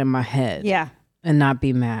keep that in my head. Yeah. and not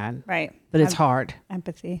be mad. Right. But it's hard.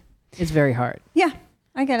 Empathy. It's very hard. Yeah,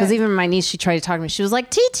 I get it. Because even my niece, she tried to talk to me. She was like,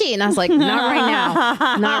 TT. And I was like, not right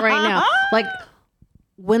now. Not right now. Like,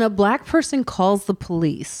 when a black person calls the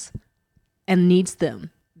police and needs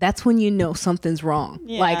them, that's when you know something's wrong.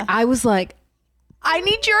 Yeah. Like, I was like, I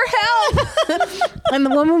need your help. And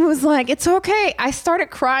the woman was like, it's okay. I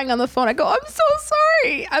started crying on the phone. I go, I'm so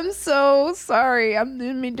sorry. I'm so sorry. I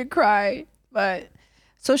didn't mean to cry. But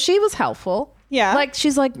so she was helpful. Yeah. Like,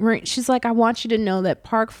 she's like, I want you to know that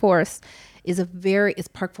Park Forest it's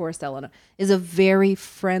Park Forest, Illinois, is a very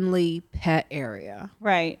friendly pet area.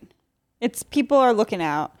 Right. It's people are looking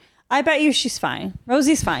out. I bet you she's fine.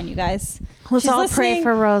 Rosie's fine, you guys. Let's all pray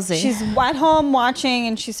for Rosie. She's at home watching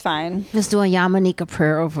and she's fine. Let's do a Yamanika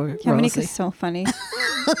prayer over Yamanika's Rosie. so funny.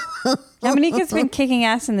 Yamanika's been kicking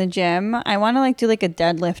ass in the gym. I want to do like a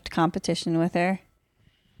deadlift competition with her.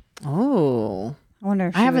 Oh. I wonder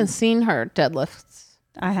if I haven't seen her deadlifts.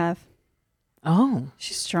 I have. Oh.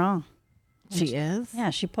 She's strong. She is? Yeah,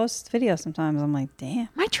 she posts videos sometimes. I'm like, damn.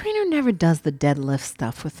 My trainer never does the deadlift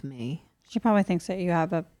stuff with me. She probably thinks that you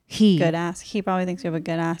have a good ass. He probably thinks you have a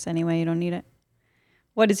good ass anyway. You don't need it.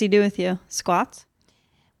 What does he do with you? Squats?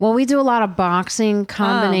 Well, we do a lot of boxing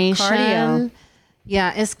combination. Cardio.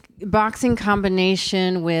 Yeah, it's boxing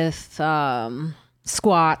combination with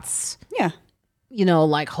squats. Yeah. You know,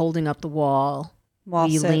 like holding up the wall. Wall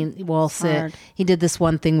sit. Hard. He did this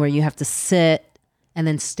one thing where you have to sit and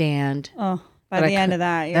then stand. Oh, by the end of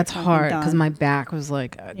that, that's hard because my back was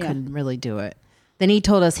like, I couldn't really do it. Then he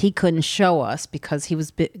told us he couldn't show us because he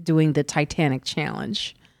was doing the Titanic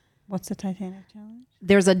challenge. What's the Titanic challenge?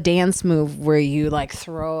 There's a dance move where you like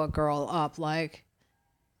throw a girl up like,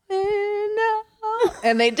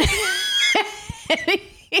 and they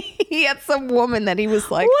he had some woman that he was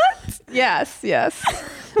like, what? Yes.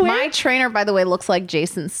 My trainer, by the way, looks like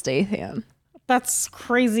Jason Statham. That's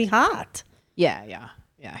crazy hot. Yeah.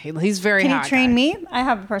 He's very hot. Can he train guy. me? I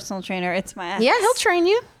have a personal trainer. It's my ex. Yeah, he'll train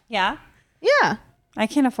you. Yeah. Yeah. I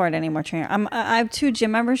can't afford any more trainer. I have 2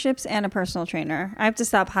 gym memberships and a personal trainer. I have to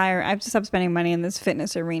stop spending money in this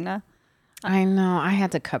fitness arena. I know. I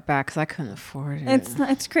had to cut back because I couldn't afford it.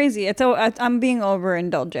 It's crazy. I'm being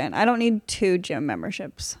overindulgent. I don't need 2 gym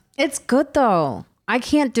memberships. It's good though. I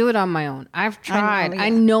can't do it on my own. I've tried. I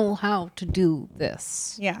know how to do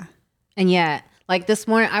this. Yeah. And yet, like this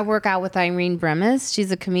morning, I work out with Irene Bremis.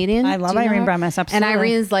 She's a comedian. I love Irene Bremis. Absolutely. And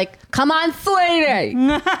Irene's like, "Come on, sweetie.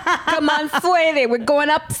 Come on, sweetie. We're going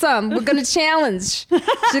up some. We're gonna challenge."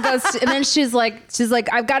 She goes, and then she's like,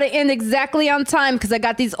 "I've got to end exactly on time because I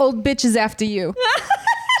got these old bitches after you."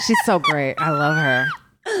 She's so great. I love her.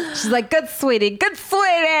 She's like, "Good sweetie, good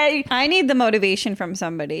sweetie." I need the motivation from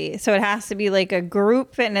somebody, so it has to be like a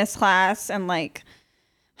group fitness class and like.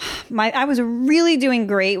 I was really doing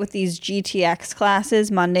great with these GTX classes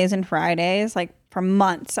Mondays and Fridays. Like for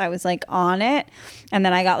months, I was like on it. And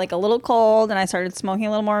then I got like a little cold and I started smoking a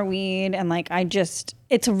little more weed. And like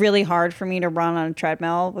it's really hard for me to run on a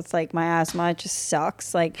treadmill with like my asthma. It just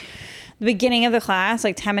sucks. Like the beginning of the class,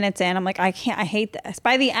 like 10 minutes in, I'm like, I hate this.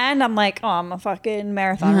 By the end, I'm like, oh, I'm a fucking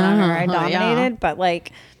marathon runner. I dominated. But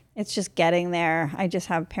like, it's just getting there. I just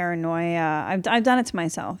have paranoia. I've done it to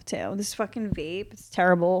myself too. This fucking vape, it's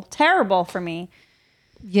terrible for me.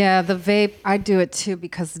 Yeah, the vape, I do it too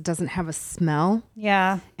because it doesn't have a smell.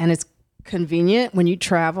 Yeah. And it's convenient when you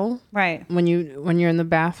travel. Right. When you're in the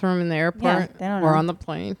bathroom in the airport they don't or know. on the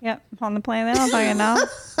plane. Yep, on the plane. They don't fucking know.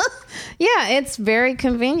 Yeah, it's very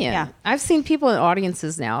convenient. Yeah. I've seen people in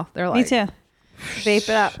audiences now. They're Me like, too. Vape it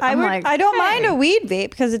up. I don't mind a weed vape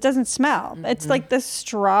because it doesn't smell. It's like the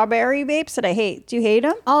strawberry vapes that I hate. Do you hate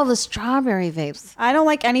them? Oh, the strawberry vapes. I don't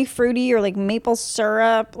like any fruity or like maple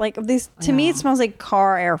syrup. Like these, to me, it smells like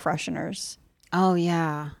car air fresheners. Oh,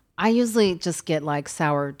 yeah. I usually just get like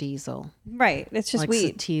sour diesel. Right. It's just like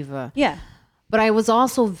weed. sativa. Yeah. But I was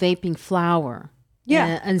also vaping flour.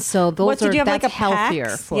 Yeah. And so What, did you have, that's like, a healthier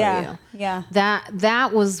PAX? for Yeah. you. Yeah.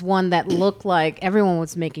 That was one that looked like everyone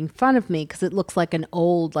was making fun of me because it looks like an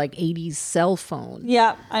old like 80s cell phone.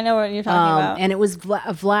 Yeah. I know what you're talking about. And it was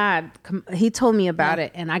Vlad. He told me about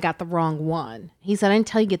it and I got the wrong one. He said, I didn't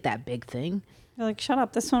tell you get that big thing. You're like, shut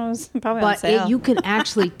up. This one was probably on But sale. you can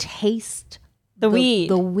actually taste the weed.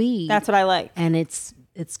 The weed. That's what I like. And it's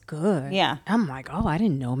good. Yeah. I'm like, oh, I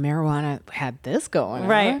didn't know marijuana had this going on.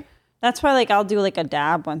 Right. That's why, like, I'll do like a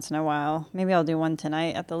dab once in a while. Maybe I'll do one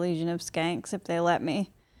tonight at the Legion of Skanks if they let me.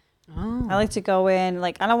 Oh. I like to go in,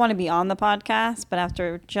 like, I don't want to be on the podcast, but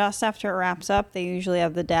after it wraps up, they usually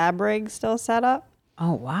have the dab rig still set up.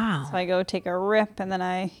 Oh, wow. So I go take a rip and then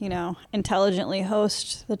I, intelligently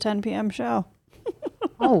host the 10 p.m. show.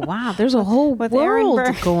 Oh wow, there's a whole Aaron world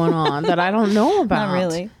Burr. going on that I don't know about. Not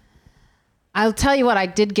really. I'll tell you what, I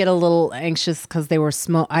did get a little anxious because they were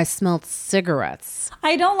I smelled cigarettes.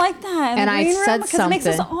 I don't like that. And I said because it makes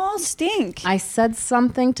us something. all stink. I said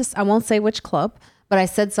something to, I won't say which club, but I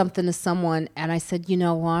said something to someone and I said, you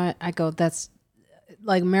know what? I go, that's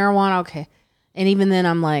like marijuana. Okay. And even then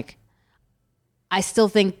I'm like, I still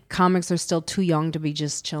think comics are still too young to be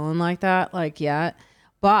just chilling like that. Like, yeah.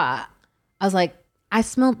 But I was like, I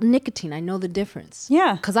smelled nicotine. I know the difference.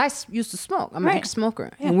 Yeah. Because I used to smoke. I'm Right. a big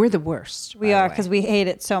smoker. And we're the worst. We are, because we hate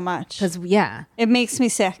it so much. Because, yeah. It makes me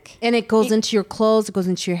sick. And it goes into your clothes. It goes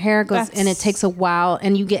into your hair. It goes, and it That's- takes a while.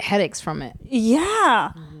 And you get headaches from it.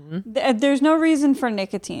 Yeah. There's no reason for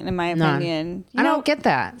nicotine, in my None. opinion. I don't get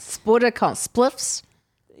that. What do they call it? Spliffs?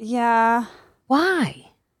 Yeah. Why?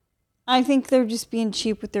 I think they're just being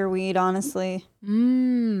cheap with their weed, honestly.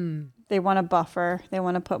 They want to buffer. They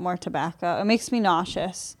want to put more tobacco. It makes me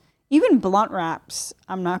nauseous. Even blunt wraps,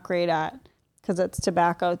 I'm not great at because it's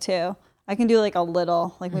tobacco too. I can do like a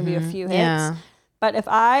little, like maybe a few hits. Yeah. But if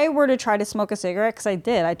I were to try to smoke a cigarette, because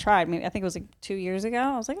I tried. Maybe I think it was like 2 years ago.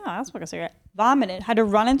 I was like, oh, I'll smoke a cigarette. Vomited. Had to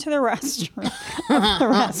run into the restaurant.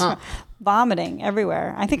 Vomiting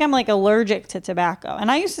everywhere. I think I'm like allergic to tobacco.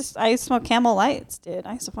 And I used to smoke Camel Lights, dude.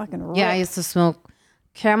 I used to fucking rip. Yeah, I used to smoke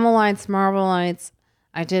Camel Lights, Marble Lights.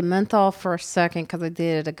 I did menthol for a second because I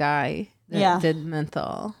dated a guy that did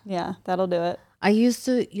menthol. Yeah, that'll do it. I used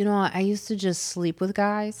to just sleep with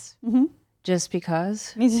guys just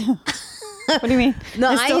because. Me too. What do you mean? No,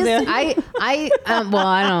 I still do.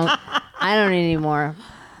 well, I don't anymore.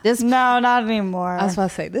 This No, not anymore. I was about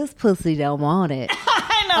to say this pussy don't want it.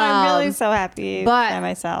 I know. I'm really so happy but- by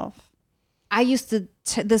myself. I used to,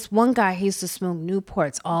 this one guy, he used to smoke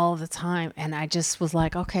Newports all the time. And I just was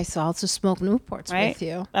like, okay, so I'll just smoke Newports Right? with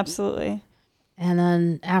you. Absolutely. And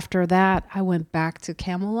then after that, I went back to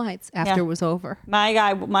Camel Lights after it was over. My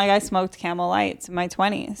guy smoked Camel Lights in my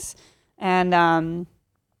 20s. And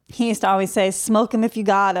he used to always say, smoke them if you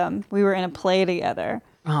got them. We were in a play together.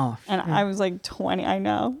 Oh, And I was like 20. I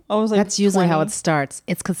know. I was like that's usually how 20. it starts.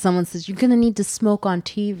 It's because someone says, you're going to need to smoke on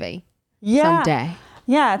TV Yeah. someday.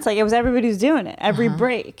 Yeah, it's like it was everybody's doing it. Every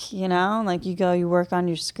break, you know? Like you go, you work on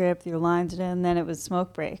your script, your lines, and then it was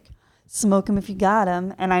smoke break. Smoke them if you got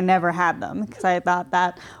them. And I never had them because I thought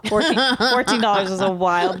that $14 was a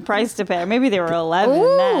wild price to pay. Maybe they were 11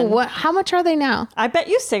 then. Ooh, how much are they now? I bet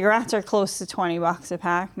you cigarettes are close to $20 a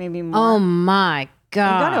pack, maybe more. Oh my You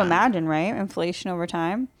God. got to imagine, right? Inflation over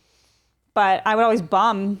time. But I would always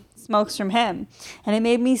bum smokes from him. And it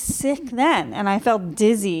made me sick then. And I felt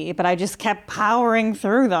dizzy, but I just kept powering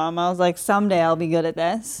through them. I was like, someday I'll be good at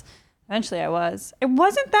this. Eventually I was. It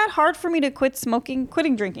wasn't that hard for me to quit smoking.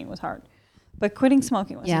 Quitting drinking was hard. But quitting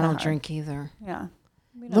smoking wasn't Yeah, I that don't hard. drink either. Yeah.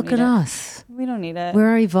 We don't Look need at it. us. We don't need it.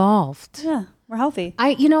 We're evolved. Yeah, we're healthy.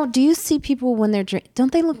 Do you see people when they're drinking?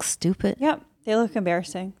 Don't they look stupid? Yep. They look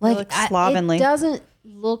embarrassing. Like they look slovenly. It doesn't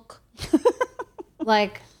look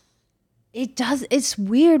like it does. It's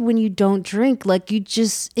weird when you don't drink. Like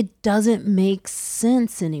it doesn't make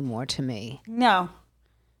sense anymore to me. No.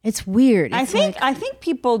 It's weird. I It's think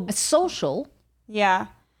people it's social. Yeah.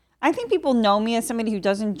 I think people know me as somebody who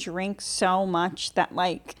doesn't drink so much that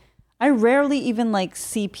like I rarely even like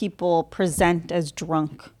see people present as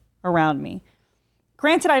drunk around me.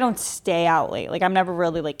 Granted, I don't stay out late. Like I'm never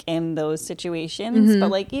really like in those situations, but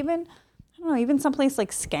like even I don't know, even someplace like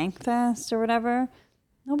Skankfest or whatever,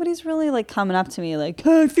 nobody's really like coming up to me like,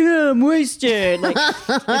 "Oh, I'm wasted." Like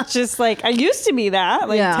it's just like I used to be that.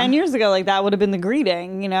 Like Yeah. 10 years ago, like that would have been the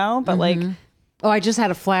greeting, you know? But like Oh, I just had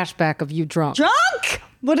a flashback of you drunk. drunk.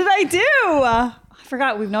 What did I do? I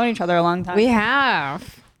forgot. We've known each other a long time. We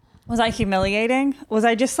have. Was I humiliating? Was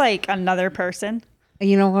I just like another person?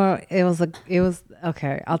 You know what? It was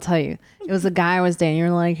okay. I'll tell you. It was a guy I was dating. You're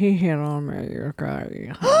like, he hit on me. You're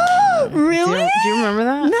okay. Really? Do you remember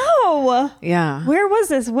that? No. Yeah. Where was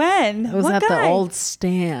this? When? It was What at guy? the old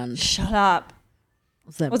stand. Shut up.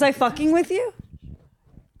 Was I fucking with you?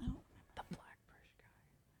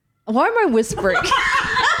 Why am I whispering?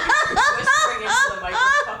 Whispering into the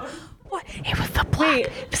microphone. What? It was the black. Wait.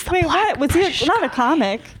 It was the Wait. black What? Was British he not a guy.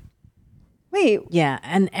 comic? Wait. Yeah,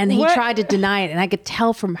 and he What? tried to deny it, and I could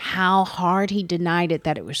tell from how hard he denied it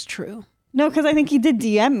that it was true. No, because I think he did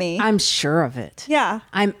DM me. I'm sure of it. Yeah.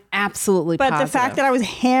 I'm absolutely But positive. the fact that I was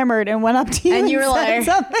hammered and went up to you And you were said like-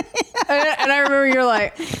 something. and I remember you're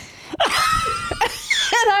like, and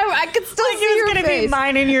I could still Like see he was your gonna face. be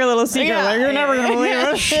minding your little secret. Yeah. Like you're never gonna believe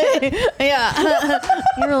it. Yeah,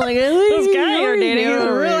 you were like, This guy you're dating is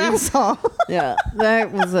a real asshole. Yeah,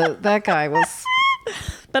 that guy was.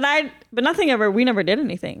 But we never did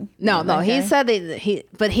anything. No, he said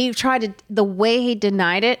that he tried to, the way he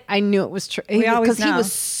denied it, I knew it was true. Because he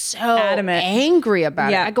was so adamant, angry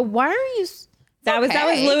about it. I go, why are you? That was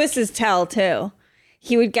Lewis's tell too.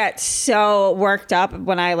 He would get so worked up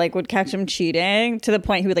when I would catch him cheating to the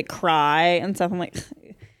point he would cry and stuff. I'm like,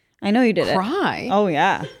 I know you did cry. Oh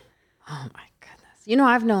yeah. Oh my goodness.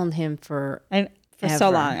 I've known him for so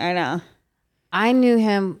long. I know. I knew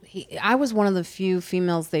him. I was one of the few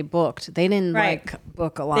females they booked. They didn't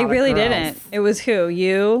book a lot. They really of girls. didn't. It was who?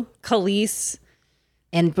 You, Khalees.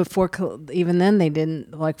 And before, even then, they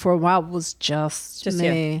didn't. For a while, it was just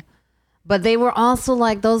me. You. But they were also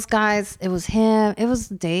those guys. It was him. It was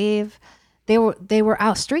Dave. They were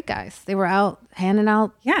out, street guys. They were out handing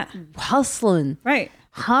out. Yeah. Hustling. Right.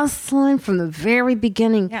 Hustling from the very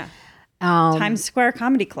beginning. Yeah. Times Square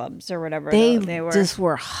comedy clubs or whatever. They just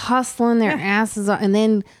were hustling their asses off. And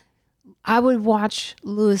then I would watch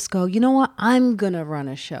Lewis go, you know what? I'm going to run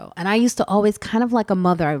a show. And I used to always kind of like a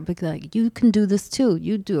mother. I would be like, you can do this too.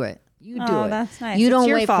 You do it. You do it. That's nice. You it's don't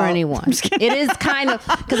your wait fault. for anyone. It is kind of,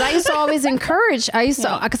 because I used to always encourage.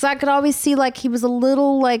 Because I could always see he was a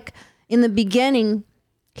little in the beginning,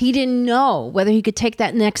 he didn't know whether he could take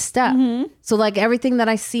that next step. Mm-hmm. So everything that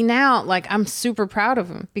I see now, I'm super proud of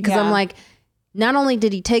him because I'm not only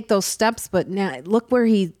did he take those steps, but now look where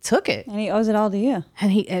he took it. And he owes it all to you.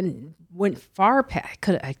 And went far past.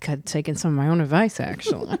 I could have taken some of my own advice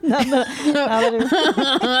actually.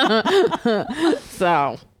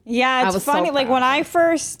 So yeah, it's funny. So when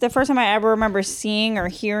the first time I ever remember seeing or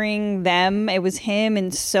hearing them, it was him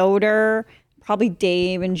and Soder, probably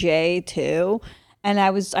Dave and Jay too. And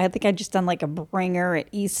I think I'd just done a bringer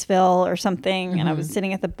at Eastville or something. Mm-hmm. And I was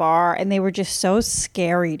sitting at the bar and they were just so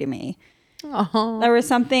scary to me. Uh-huh. There was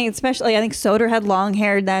something, especially, I think Soder had long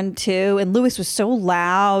hair then too. And Lewis was so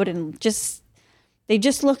loud and they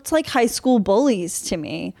just looked like high school bullies to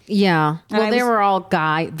me. Yeah. Well, they were all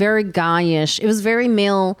very guyish. It was very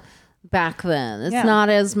male back then. It's not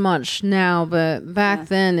as much now, but back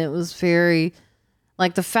then it was very,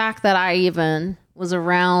 the fact that I even was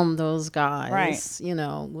around those guys,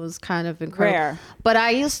 was kind of incredible. Rare. But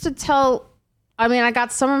I used to I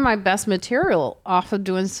got some of my best material off of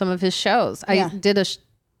doing some of his shows. I did a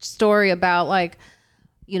story about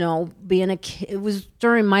being a kid. It was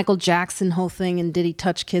during Michael Jackson whole thing and did he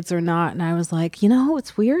touch kids or not? And I was like,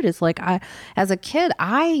 what's weird is as a kid,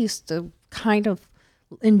 I used to kind of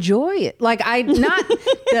enjoy it. Not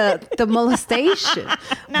the molestation,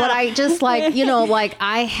 but I just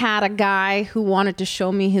I had a guy who wanted to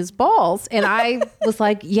show me his balls and I was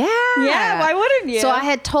like, yeah, why wouldn't you? So I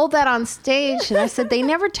had told that on stage and I said, they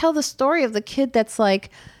never tell the story of the kid that's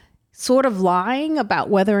sort of lying about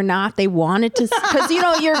whether or not they wanted to, because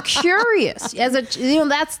you're curious as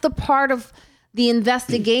that's the part of the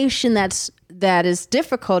investigation that is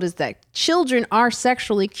difficult, is that children are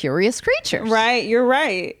sexually curious creatures. Right. You're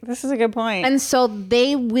right. This is a good point. And so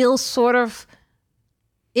they will sort of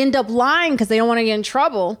end up lying because they don't want to get in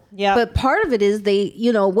trouble. Yeah. But part of it is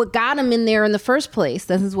what got them in there in the first place,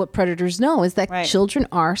 this is what predators know, is that children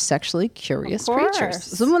are sexually curious creatures.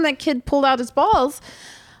 So when that kid pulled out his balls,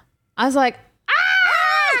 I was like,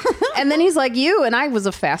 ah! And then he's like, you. And I was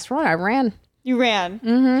a fast runner. I ran. You ran.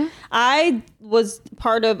 Mm-hmm. I was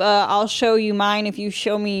part of I'll show you mine if you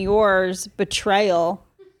show me yours betrayal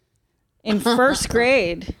in first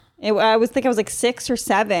grade. I think I was 6 or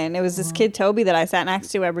 7. It was this kid, Toby, that I sat next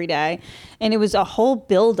to every day. And it was a whole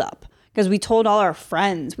buildup because we told all our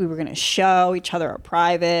friends we were going to show each other our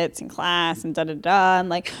privates in class and da-da-da.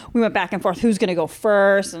 And we went back and forth, who's going to go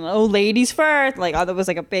first? And ladies first. That was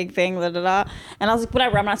a big thing, da-da-da. And I was like,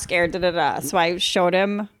 whatever, I'm not scared, da-da-da. So I showed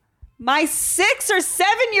him my 6 or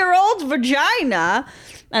 7-year-old vagina.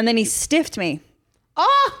 And then he stiffed me.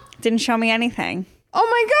 Oh! Didn't show me anything. Oh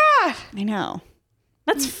my God. I know.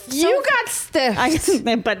 That's you got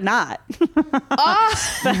stiffed. But not. Oh.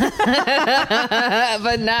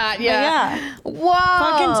 But not, yeah. Whoa.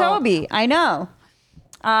 Fucking Toby. I know.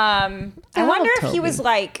 I wonder if he was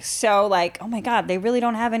oh my God, they really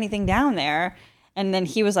don't have anything down there. And then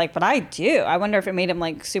he was like, but I do. I wonder if it made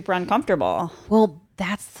him super uncomfortable. Well,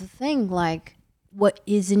 that's the thing. What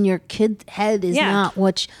is in your kid's head is not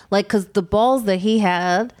what, because the balls that he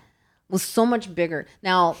had was so much bigger.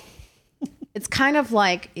 Now, it's kind of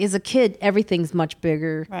as a kid, everything's much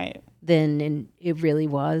bigger than it really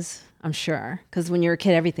was, I'm sure. Because when you're a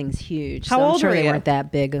kid, everything's huge. How old I'm sure were they you? Weren't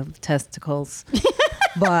that big of testicles.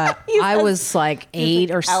 But I was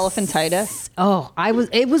 8 or elephantitis. Oh,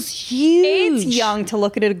 it was huge. It's young to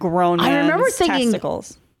look at a grown man's I remember thinking,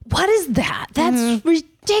 testicles. What is that? That's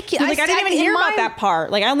ridiculous. I didn't even hear about that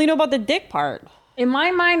part. I only know about the dick part. In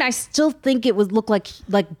my mind, I still think it would look like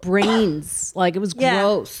brains. Like it was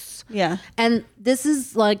gross. Yeah. And this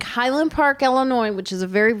is like Highland Park, Illinois, which is a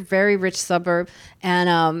very, very rich suburb.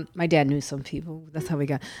 And my dad knew some people. That's how we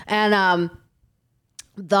got. And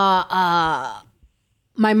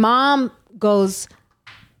my mom goes,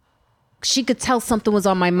 she could tell something was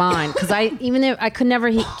on my mind because I could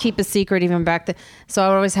never keep a secret even back then. So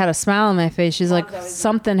I always had a smile on my face. She's like,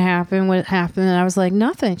 something happened. What happened? And I was like,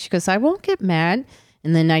 nothing. She goes, I won't get mad.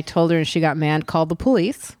 And then I told her, and she got mad, called the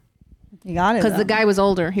police. You got it. Because the guy was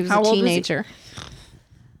older. He was a teenager.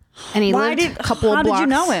 And he lived a couple of blocks. How did you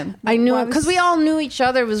know him? I knew him because we all knew each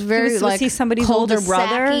other. It was very was he somebody's older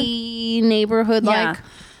brother? Neighborhood like.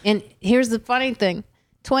 And here's the funny thing.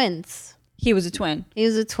 Twins. He was a twin. He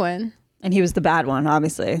was a twin. And he was the bad one,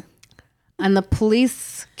 obviously. And the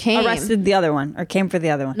police came. Arrested the other one, or came for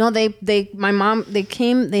the other one. No, my mom, they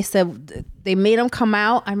came, they said, they made him come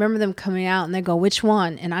out. I remember them coming out and they go, which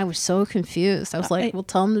one? And I was so confused. I was like, well,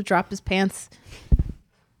 tell him to drop his pants.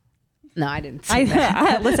 No, I didn't say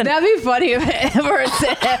that. Listen, that'd be funny if I ever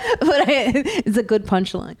said it, but it's a good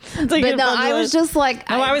punchline. I was just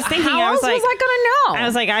like, I was thinking, how else was I gonna know? I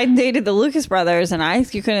was like, I dated the Lucas brothers, and I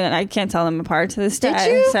can't tell them apart to this day.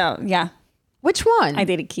 Did you? So yeah. Which one? I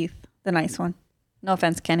dated Keith, the nice one. No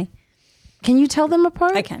offense, Kenny. Can you tell them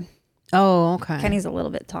apart? I can. Oh, okay. Kenny's a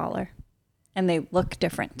little bit taller, and they look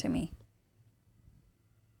different to me.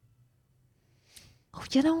 Oh,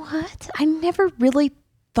 you know what? I never really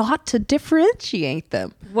thought to differentiate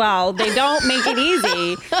them. Well, they don't make it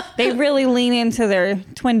easy. They really lean into their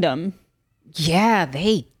twindom. Yeah,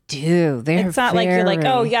 they do. It's not like you're like,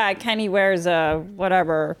 oh yeah, Kenny wears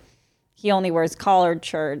whatever. He only wears collared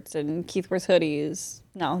shirts and Keith wears hoodies.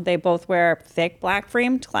 No, they both wear thick black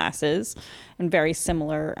framed glasses and very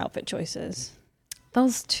similar outfit choices.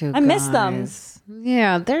 Those two I miss them.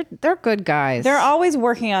 Yeah, they're good guys. They're always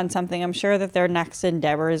working on something. I'm sure that their next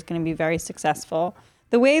endeavor is going to be very successful.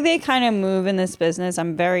 The way they kind of move in this business,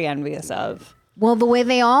 I'm very envious of. Well, the way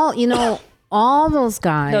they all, all those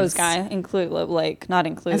guys. Those guys, not including.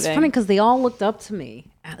 It's funny because they all looked up to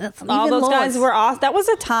me. All those guys were awesome. That was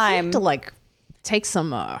a time. To take some,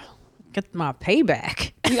 get my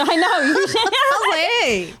payback. I know. You should.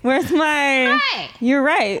 Hey, where's my? Hi. You're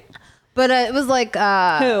right. But it was like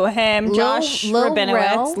who? Him, Josh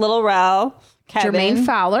Rabinowitz, Little Rel, Kevin, Jermaine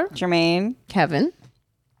Fowler, Kevin.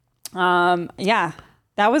 Yeah.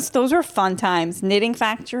 Those were fun times. Knitting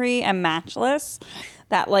Factory and Matchless.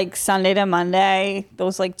 That Sunday to Monday,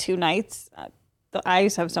 those 2 nights. I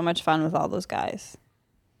used to have so much fun with all those guys.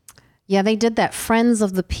 Yeah, they did that. Friends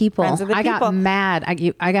of the People. I got mad.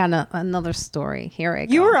 I got another story. Here I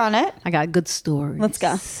go. You were on it. I got good stories. Let's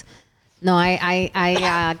go. No,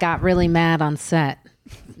 I got really mad on set.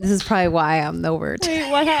 This is probably why I'm nowhere.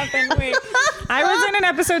 Wait, what happened? Wait. I was in an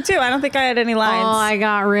episode too. I don't think I had any lines. Oh, I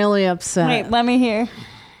got really upset. Wait, let me hear.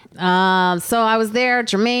 So I was there.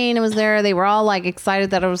 Jermaine was there. They were all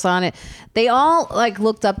excited that I was on it. They all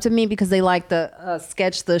looked up to me because they liked the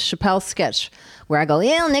sketch, the Chappelle sketch, where I go, "Ew,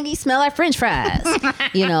 nigga, you smell like French fries."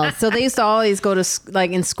 So they used to always go to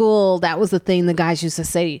in school. That was the thing the guys used to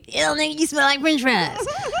say, "Ew, nigga, you smell like French fries."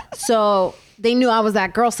 So they knew I was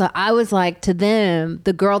that girl. So I was to them,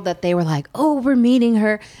 the girl that they were oh, we're meeting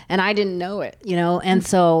her. And I didn't know it, And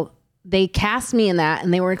so they cast me in that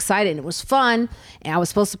and they were excited. And it was fun. And I was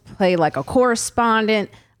supposed to play a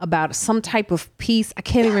correspondent about some type of piece. I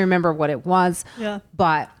can't even remember what it was. Yeah.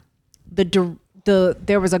 But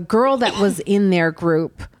there was a girl that was in their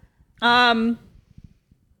group. I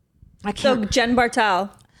can't. So Jen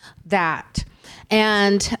Bartel. That.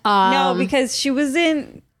 And no, because she was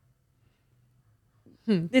in.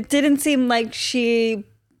 It didn't seem like she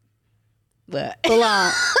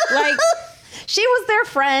belonged. She was their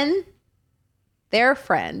friend.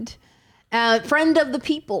 Friend of the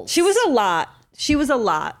people. She was a lot. She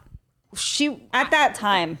at that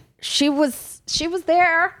time. She was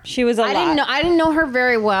there. She was a lot. I didn't know her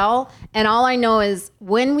very well, and all I know is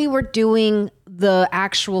when we were doing the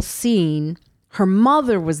actual scene, her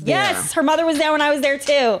mother was there. Yes, her mother was there when I was there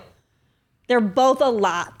too. They're both a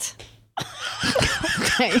lot.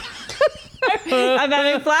 Okay. I'm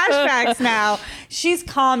having flashbacks now. She's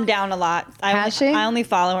calmed down a lot. Has she? I only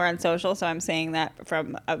follow her on social, so I'm saying that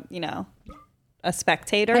from a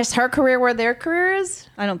spectator. Is her career where their career is?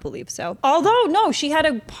 I don't believe so. Although, no, she had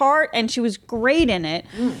a part and she was great in it.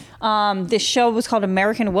 This show was called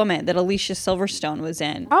American Woman that Alicia Silverstone was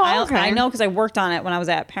in. Oh, okay. I know because I worked on it when I was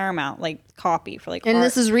at Paramount, copy for And art.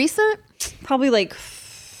 this is recent? Probably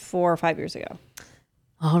 4 or 5 years ago.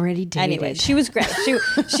 Already dated. Anyway, she was great.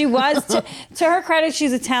 She was, to her credit,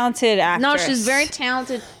 she's a talented actress. No, she's very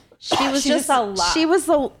talented. She was She's just a lot. She was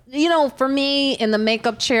the, you know, for me in the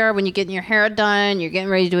makeup chair when you're getting your hair done, you're getting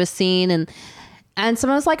ready to do a scene, and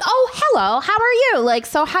someone's like, "Oh, hello, how are you? Like,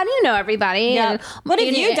 so how do you know everybody? Yeah. And What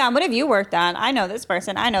have you done? What have you worked on? I know this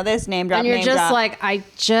person. I know this name drop. And you're name just drop. like, I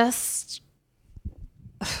just.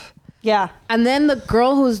 Yeah. And then the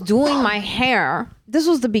girl who's doing my hair, this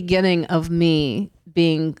was the beginning of me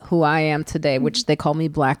being who I am today, which they call me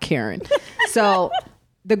Black Karen. So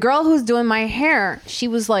the girl who's doing my hair, she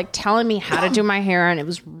was like telling me how to do my hair, and it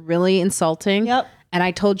was really insulting. Yep. And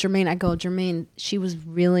I told Jermaine, Jermaine, she was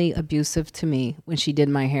really abusive to me when she did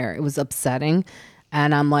my hair. It was upsetting.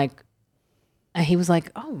 And I'm like, and he was like,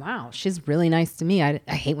 oh, wow, she's really nice to me. I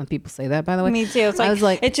hate when people say that, by the way. Me too. It's like, I was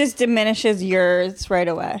like, it just diminishes yours right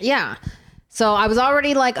away. yeah. So I was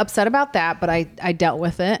already like upset about that, but I dealt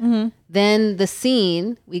with it. Mm-hmm. Then the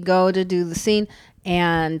scene, we go to do the scene,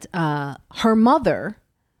 and her mother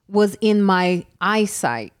was in my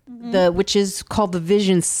eyesight, which is called the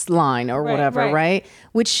vision line or whatever, right?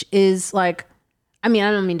 Which is like, I mean,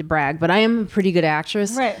 I don't mean to brag, but I am a pretty good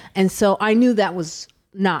actress. Right. And so I knew that was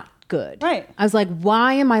not good. Right. I was like,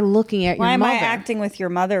 why am I looking at your mother? Why am I acting with your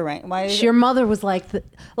mother right? Why is Your mother was like,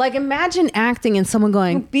 like imagine acting and someone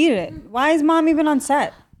going, beat it. Why is mom even on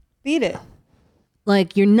set? Beat it.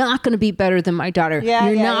 like, you're not going to be better than my daughter. Yeah,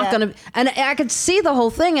 you're yeah, not yeah. going to. And I could see the whole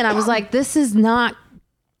thing. And I was like, this is not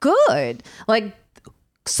good. Like,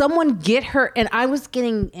 someone get her. And I was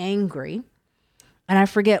getting angry. And I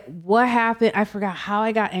forget what happened. I forgot how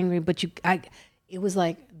I got angry. But it was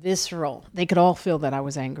like visceral. They could all feel that I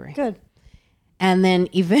was angry. Good. And then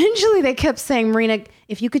eventually they kept saying, Marina,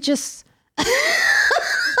 if you could just.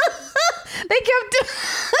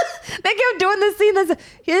 They kept doing this scene.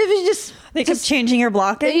 They kept changing your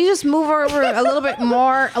blocking. You just move her over a little bit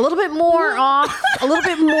more off, a little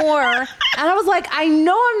bit more. And I was like, I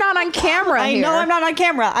know I'm not on camera I here. know I'm not on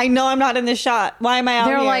camera. I know I'm not in this shot. Why am I out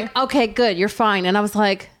They're here? like, okay, good, you're fine. And I was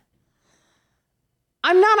like,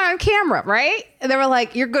 I'm not on camera, right? And they were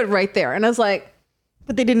like, you're good right there. And I was like,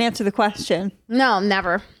 but they didn't answer the question. no,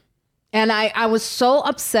 never. And I was so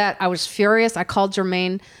upset. I was furious. I called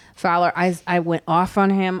Jermaine Fowler. I went off on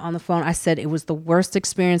him on the phone. I said it was the worst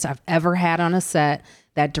experience I've ever had on a set.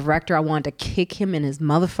 That director, I wanted to kick him in his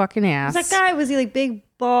motherfucking ass. That guy, was he like big,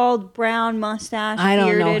 bald, brown mustache? I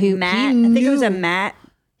don't know. Bearded, He Matt. I think it was a knew. Matt.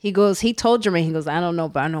 He told Jermaine, he goes, I don't know,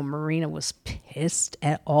 but I know Marina was pissed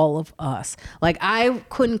at all of us. Like, I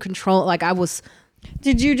couldn't control it. Like, I was.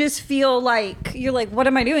 Did you just feel like, you're like, what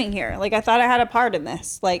am I doing here? Like, I thought I had a part in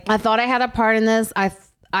this. Like, I thought I had a part in this.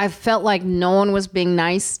 I felt like no one was being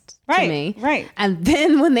nice to me. Right. And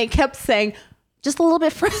then when they kept saying, just a little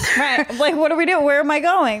bit further. right. Like, what do we do? Where am I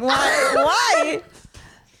going? Why?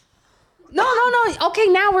 No. Okay,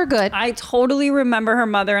 now we're good. I totally remember her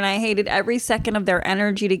mother, and I hated every second of their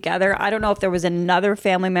energy together. I don't know if there was another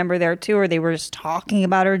family member there too, or they were just talking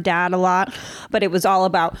about her dad a lot, but it was all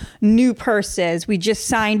about new purses. We just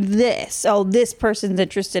signed this. Oh, this person's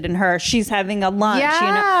interested in her. She's having a lunch. Yes, you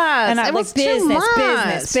know? And I it like was too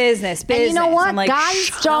business. And you know what? I'm like,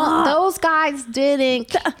 Guys don't. Those guys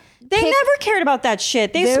didn't. They never cared about that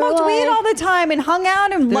shit. They smoked weed all the time and hung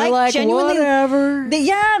out and like genuinely. Whatever. They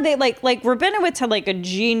like Rabinowitz had like a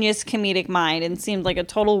genius comedic mind and seemed like a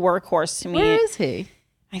total workhorse to me. Where is he?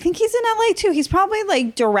 I think he's in LA too. He's probably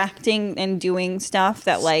like directing and doing stuff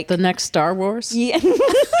that like The next Star Wars? yeah.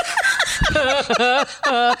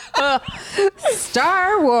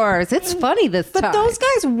 Star Wars. It's funny this time. But those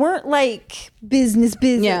guys weren't like business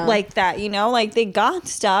Yeah. like that, you know? Like they got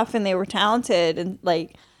stuff and they were talented and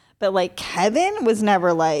like, but like Kevin was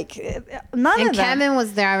never like none And of them. Kevin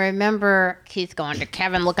was there. I remember Keith going to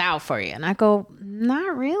Kevin, look out for you. And I go,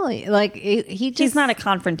 not really. Like he just, He's not a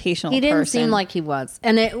confrontational he didn't person. seem like he was.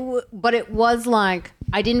 And but it was like,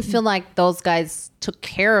 I didn't feel like those guys took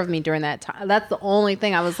care of me during that time. That's the only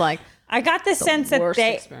thing I was like, I got the sense that worst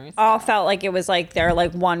they experience. all felt like it was like their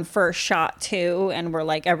like one first shot too, and were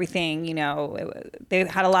like everything, you know, they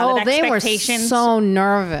had a lot of they were expectations so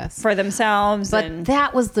nervous. for themselves. But and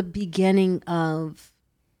that was the beginning of,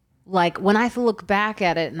 like, when I look back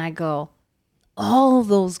at it and I go, all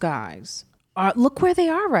those guys look where they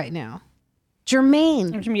are right now.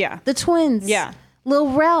 Jermaine, yeah, the twins, Yeah. Lil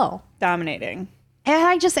Rel, dominating. and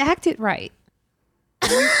I just acted right.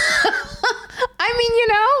 I mean, you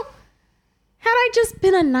know, had I just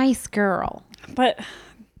been a nice girl. But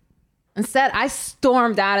Instead, I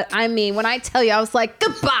stormed out. I mean, when I tell you, I was like,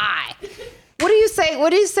 goodbye. What do you say?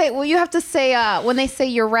 Well, you have to say, when they say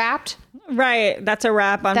you're wrapped. right, that's a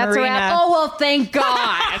wrap on That's Marina. a wrap. Oh, well, thank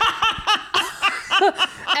God.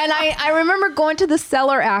 And I remember going to the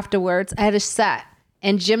cellar afterwards. I had a set.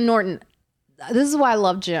 And Jim Norton, this is why I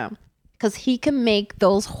love Jim. Because he can make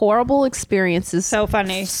those horrible experiences So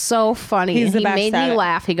funny. so funny. He's And the he best made at me it.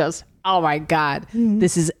 laugh. He goes, oh my God,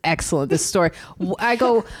 this is excellent. This story. I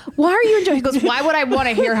go, why are you enjoying? He goes, why would I want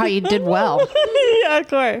to hear how you did well? Yeah, of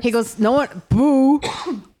course. He goes, no one, boo.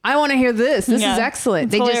 I want to hear this. This Yeah, is excellent.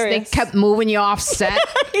 it's They hilarious. kept moving you off set.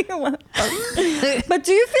 But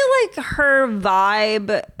do you feel like her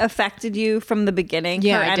vibe affected you from the beginning?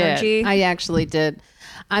 Yeah, her I energy? did. I actually did.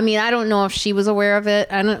 I mean, I don't know if she was aware of it.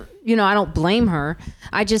 I don't blame her.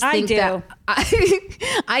 I just think do.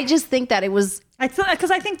 I just think that it was,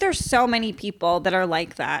 Because I think there's so many people that are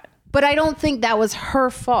like that. but I don't think that was her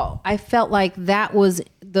fault. I felt like that was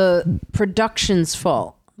the production's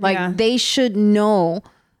fault. Like Yeah. they should know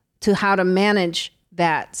to how to manage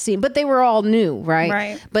that scene, but they were all new, right?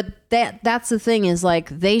 Right. But that's the thing is like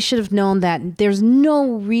they should have known that there's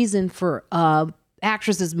no reason for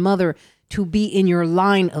actress's mother to be in your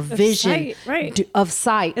line of vision, sight, right. of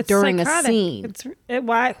sight It's during psychotic. a scene.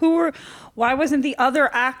 Why wasn't the other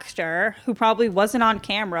actor who probably wasn't on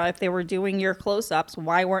camera if they were doing your close-ups?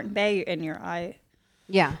 Why weren't they in your eye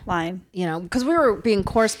Yeah. line? You know, because we were being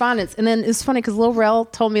correspondents, and then it's funny because Lil Rel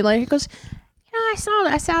told me later, he goes, "You know, I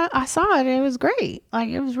saw it, and it was great. Like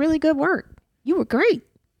it was really good work. You were great.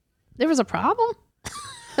 There was a problem."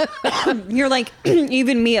 You're like,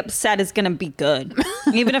 even me upset is gonna be good.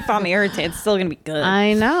 Even if I'm irritated, it's still gonna be good.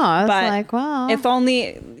 I know. I was But like, well, if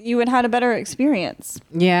only you had a better experience.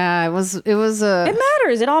 yeah, it was It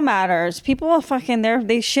matters. It all matters. People will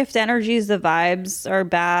they shift energies. The vibes are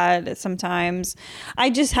bad sometimes. I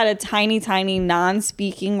just had a tiny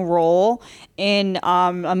non-speaking role in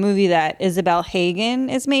a movie that Isabel Hagen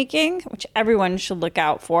is making, which everyone should look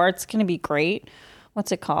out for. It's going to be great.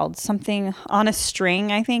 What's it called? Something on a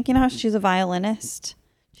String, I think. You know how she's a violinist?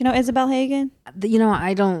 Do you know Isabel Hagen? you know,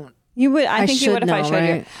 I don't. You would. I think you should would if I know, showed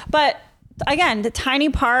you. right? But again, the tiny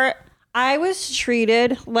part, I was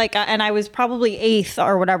treated like, and I was probably 8th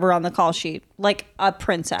or whatever on the call sheet, like a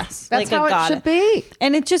princess. That's like how a it goddess. should be.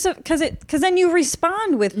 And it's just because then you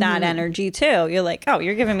respond with that energy too. You're like, oh,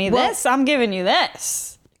 you're giving me this, I'm giving you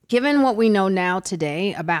this. Given what we know now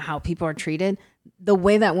today about how people are treated, the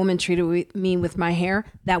way that woman treated me with my hair,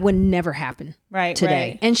 that would never happen Right,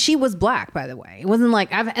 today. right. And she was black, by the way. It wasn't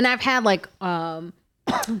like I've had like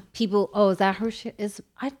people. Oh, is that her?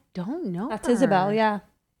 I don't know. That's her. Isabel. Yeah,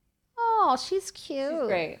 Oh, she's cute.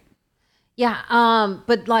 great. Yeah.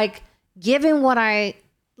 But like, given what I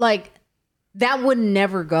like, that would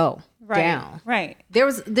never go down. Right.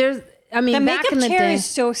 There's. I mean, The back makeup in the chair day, is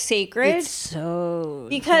so sacred. it's so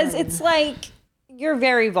Because it's like you're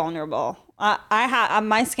very vulnerable.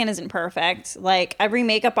 My skin isn't perfect. Like every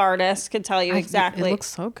makeup artist could tell you exactly. It looks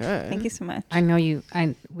so good. Thank you so much. I know you.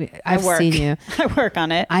 I've work. seen you. I work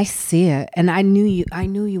on it. I see it, and I knew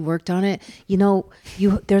you worked on it. You know,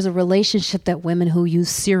 there's a relationship that women who use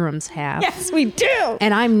serums have. Yes, we do.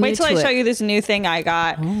 And I'm new Wait till to I show it. you this new thing I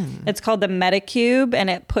got. It's called the Metacube, and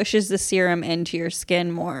it pushes the serum into your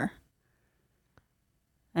skin more.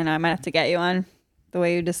 I know I might have to get you on the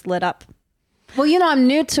way you just lit up. Well, you know, I'm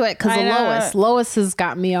new to it because I of know. Lois. Lois has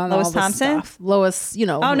got me on Lois all this Thompson? stuff. Lois, you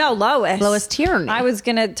know. Oh no, Lois. Lois Tierney. I was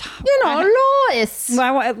gonna. Lois.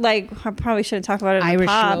 I probably shouldn't talk about it. In Irish the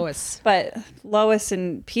pod, Lois. But Lois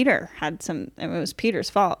and Peter had some. It was Peter's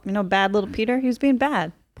fault. You know, bad little Peter. He was being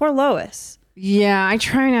bad. Poor Lois. Yeah, I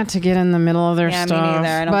try not to get in the middle of their Yeah, me stuff.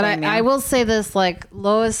 neither. I don't but blame you. I will say this: like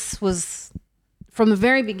Lois was from the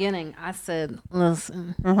very beginning. I said,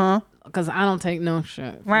 "Listen," because I don't take no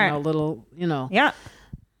shit. From Right. no little, you know. Yeah.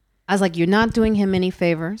 I was like, "You're not doing him any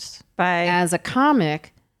favors." By As a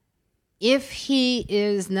comic, if he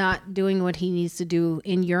is not doing what he needs to do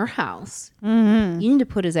in your house, you need to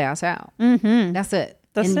put his ass out. Mm-hmm. That's it.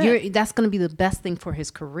 That's and it. that's going to be the best thing for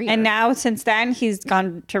his career. And now, since then, he's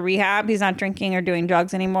gone to rehab. He's not drinking or doing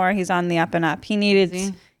drugs anymore. He's on the up and up. He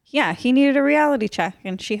needed a reality check,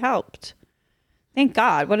 and she helped. Thank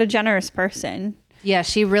God. What a generous person. yeah,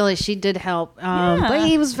 she did help. But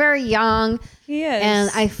he was very young. He is. And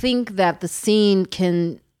I think that the scene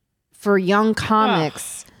can, for young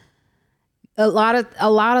comics, a lot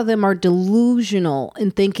of them are delusional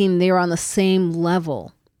in thinking they're on the same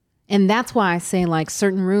level. And that's why I say like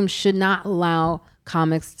certain rooms should not allow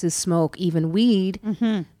comics to smoke even weed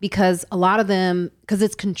because a lot of them, because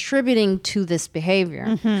it's contributing to this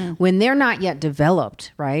behavior when they're not yet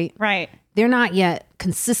developed, right? Right. They're not yet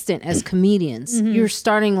consistent as comedians. You're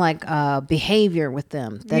starting like behavior with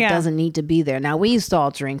them that doesn't need to be there. Now we used to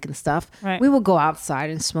all drink and stuff. Right. We would go outside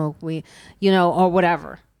and smoke. Or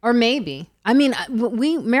whatever. Or maybe. I mean,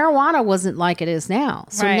 marijuana wasn't like it is now.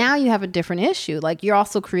 So Right. now you have a different issue. Like you're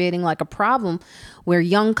also creating like a problem where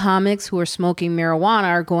young comics who are smoking marijuana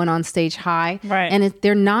are going on stage high. Right. And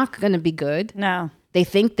they're not going to be good. No. They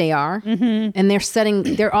think they are. Mm-hmm.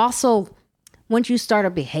 And they're also, once you start a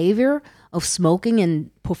behavior of smoking and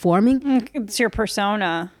performing. It's your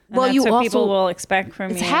persona. And Well, that's you what also- people will expect from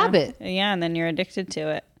it's you. habit. Yeah, and then you're addicted to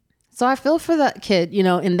it. So I feel for that kid,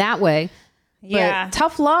 in that way. But Yeah.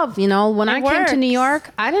 tough love, when I came to New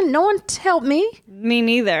works. York, no one helped me. Me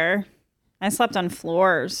neither. I slept on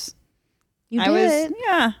floors. You I did.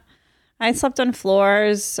 I slept on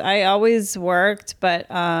floors. I always worked, but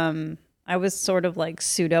I was sort of like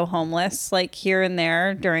pseudo homeless, like here and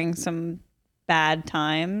there during some bad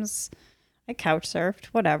times. I couch surfed,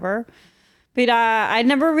 whatever. But I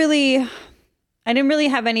didn't really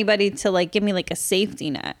have anybody to like give me like a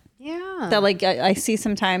safety net. Yeah. That like I see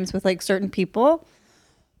sometimes with like certain people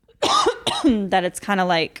that it's kind of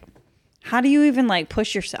like, how do you even like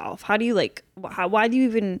push yourself? How do you like, why do you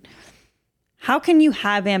even, how can you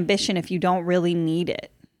have ambition if you don't really need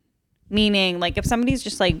it? Meaning like if somebody's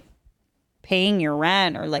just like paying your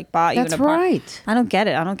rent or like bought you That's an apartment. right. I don't get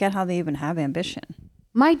it. I don't get how they even have ambition.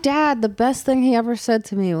 My dad, the best thing he ever said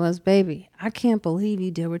to me was, baby, I can't believe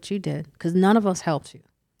you did what you did because none of us helped you.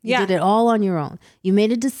 You Yeah. did it all on your own. You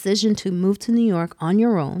made a decision to move to New York on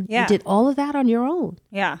your own. Yeah. You did all of that on your own.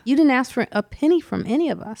 Yeah. You didn't ask for a penny from any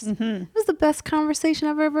of us. It was the best conversation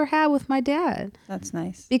I've ever had with my dad. That's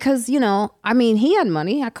nice. Because, he had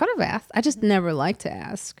money. I could have asked. I just never liked to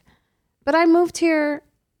ask. But I moved here,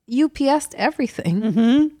 UPS'd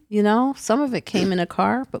everything. Some of it came in a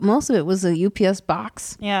car, but most of it was a UPS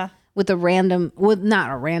box. Yeah. With not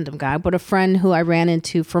a random guy, but a friend who I ran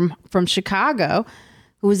into from Chicago,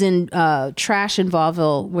 who was in trash in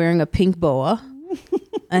Vaudeville wearing a pink boa,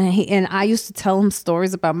 and I used to tell him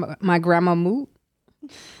stories about my grandma Moot,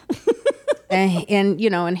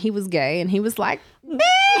 and he was gay, and he was like, bitch,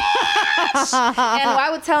 and I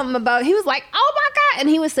would tell him about. He was like, oh my god, and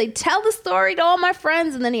he would say, tell the story to all my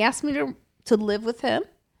friends, and then he asked me to live with him,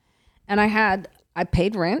 and I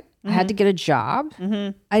paid rent. I had to get a job.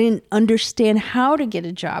 I didn't understand how to get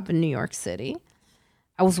a job in New York City.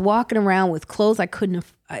 I was walking around with clothes I couldn't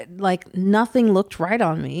nothing looked right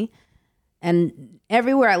on me. And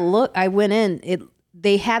everywhere I went in,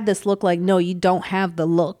 they had this look like, no, you don't have the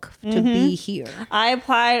look to be here. I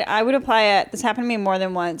would apply at, this happened to me more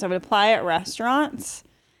than once. I would apply at restaurants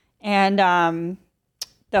and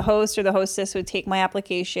the host or the hostess would take my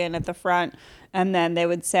application at the front and then they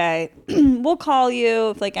would say, we'll call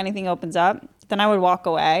you if like anything opens up. Then I would walk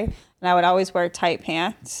away and I would always wear tight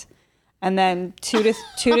pants. And then two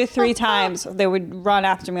to three times they would run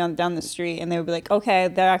after me down the street and they would be like, okay,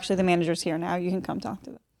 they're actually the manager's here now. You can come talk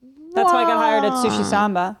to them. That's how I got hired at Sushi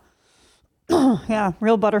Samba. Yeah,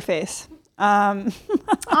 real butterface. Oh,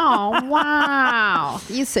 wow.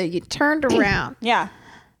 You said you turned around. Yeah.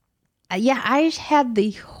 Yeah, I had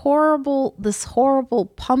this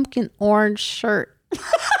horrible pumpkin orange shirt.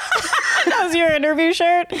 That was your interview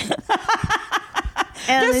shirt?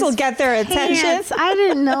 This will get their attention. I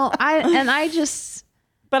didn't know.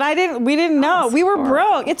 We didn't know. We were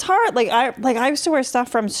broke. It's hard. I used to wear stuff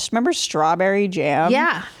from, remember Strawberry Jam?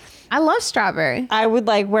 Yeah. I love strawberry. I would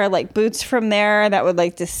wear boots from there that would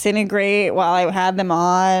disintegrate while I had them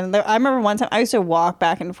on. I remember one time I used to walk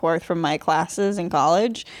back and forth from my classes in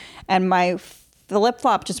college and my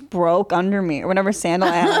flip-flop just broke under me or whatever sandal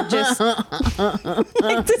I had just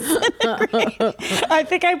disintegrate. I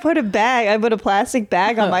think I put a plastic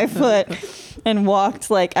bag on my foot and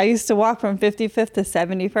walked I used to walk from 55th to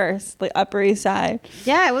 71st, Upper East Side.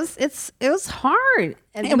 Yeah, it was hard.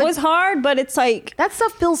 It was hard, but it's that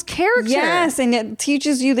stuff builds character. Yes, and it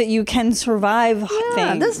teaches you that you can survive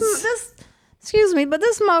things. This excuse me, but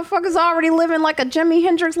this motherfucker's already living like a Jimi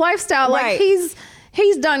Hendrix lifestyle. Right.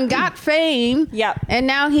 He's done got fame. Yep. And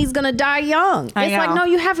now he's gonna die young. I It's know. no,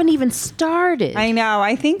 you haven't even started. I know.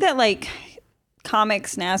 I think that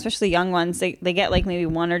comics now, especially young ones, they get maybe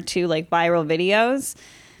one or two viral videos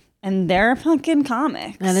and they're fucking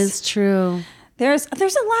comics. That is true. There's a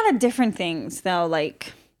lot of different things though,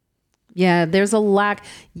 Yeah, there's a lack.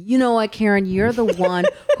 You know what, Karen? You're the one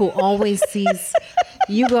who always sees,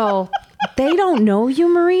 you go, they don't know you,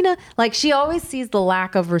 Marina. She always sees the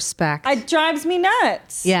lack of respect. it drives me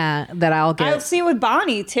nuts. Yeah, that I'll get. I see it with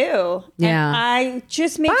Bonnie too. Yeah. And I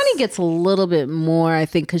just make Bonnie gets a little bit more, I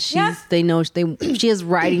think, because they know she has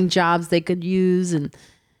writing jobs they could use, and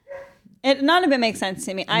none of it makes sense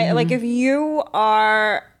to me. If you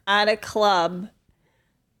are at a club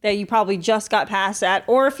that you probably just got passed at,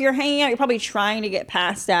 or if you're hanging out, you're probably trying to get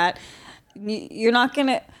passed at, You're not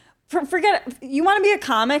gonna forget. You want to be a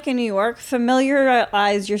comic in New York.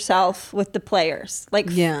 Familiarize yourself with the players. Like,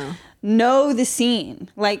 know the scene.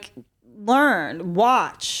 Like, learn,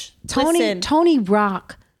 watch, listen. Tony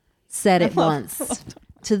Rock said it once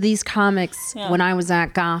to these comics when I was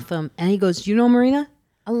at Gotham, and he goes, "You know, Marina,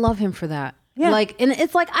 I love him for that." Yeah. Like, and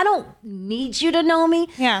it's like, I don't need you to know me.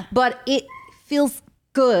 Yeah. But it feels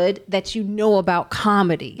good that you know about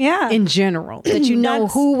comedy in general, that you know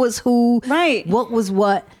who was who, right, what was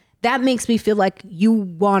what. That makes me feel like you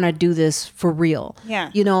want to do this for real.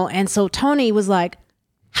 Yeah. You know, and so Tony was like,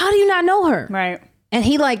 how do you not know her? Right. And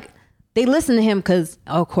he they listen to him because,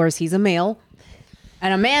 of course, he's a male.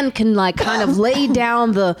 And a man can like kind of lay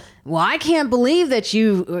down I can't believe that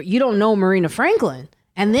you don't know Marina Franklin.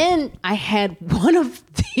 And then I had one of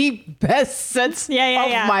the best sets of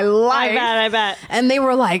my life. I bet. And they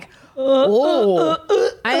were like, oh.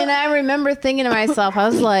 I remember thinking to myself, I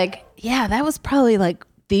was like, yeah, that was probably like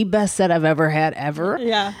the best set I've ever had ever.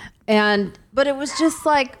 Yeah. But it was just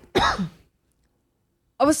like,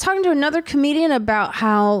 I was talking to another comedian about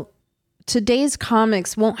how today's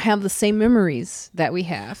comics won't have the same memories that we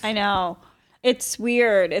have. I know. It's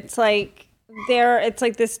weird. It's like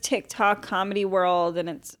this TikTok comedy world, and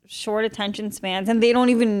it's short attention spans, and they don't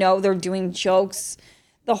even know they're doing jokes.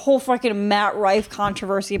 The whole fucking Matt Rife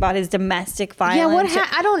controversy about his domestic violence. Yeah,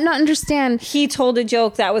 I don't understand. He told a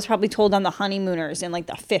joke that was probably told on The Honeymooners in like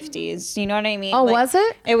the 50s. You know what I mean? Oh, like, was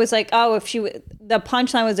it? It was like, the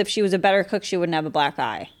punchline was if she was a better cook, she wouldn't have a black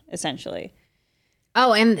eye, essentially.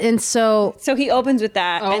 Oh, and so he opens with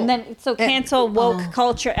that, and then cancel woke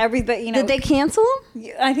culture, everything. You know, did they cancel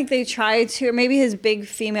him? I think they tried to. Or maybe his big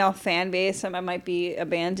female fan base might be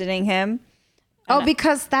abandoning him.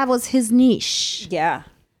 Because that was his niche. Yeah.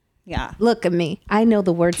 Look at me. I know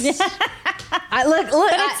the words.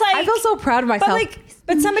 I feel so proud of myself.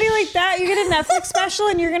 But somebody like that, you get a Netflix special,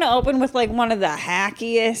 and you're gonna open with like one of the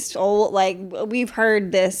hackiest old. Like, we've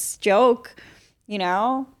heard this joke, you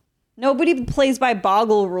know. Nobody plays by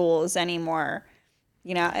boggle rules anymore.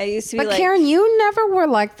 You know, I used to be But Karen, you never were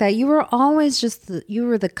like that. You were always you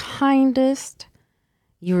were the kindest.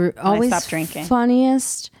 You were always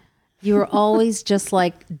funniest. You were always just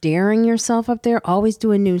like daring yourself up there, always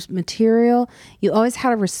doing new material. You always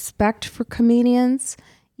had a respect for comedians.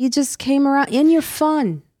 You just came around and you're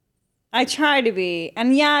fun. I try to be.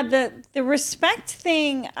 And the respect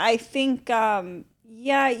thing, I think,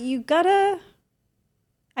 you gotta...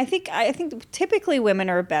 I think typically women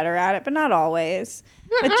are better at it, but not always.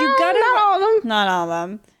 But you gotta... Not all of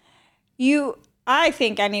them. I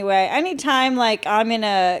think anyway, anytime like I'm in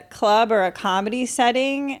a club or a comedy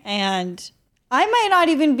setting and I might not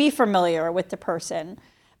even be familiar with the person,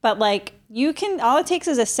 but like all it takes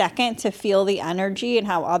is a second to feel the energy and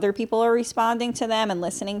how other people are responding to them and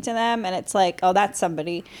listening to them. And it's like, oh, that's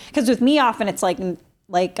somebody. Because with me, often it's like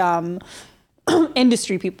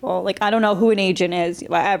industry people. Like, I don't know who an agent is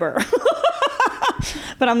ever.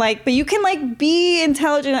 But I'm like, but you can like be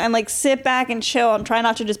intelligent and like sit back and chill and try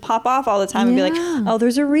not to just pop off all the time and be like, oh,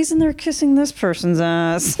 there's a reason they're kissing this person's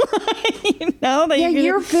ass. You know?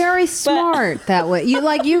 You're very smart that way.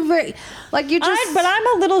 But I'm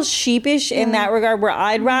a little sheepish in that regard, where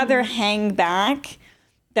I'd rather hang back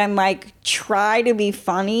than like try to be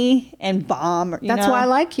funny and bomb. That's why I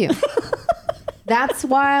like you. That's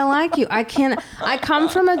why I like you. I come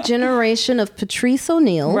from a generation of Patrice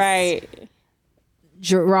O'Neal. Right.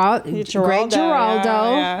 Greg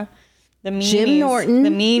Giraldo, the meanies, Jim Norton, the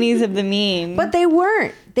meanies of the meme. But they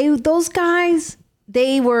weren't. Those guys.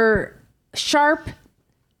 They were sharp,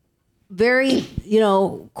 very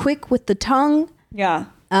quick with the tongue. Yeah.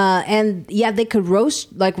 They could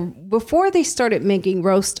roast. Like before they started making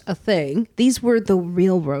roast a thing, these were the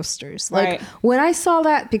real roasters. Like when I saw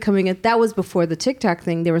that that was before the TikTok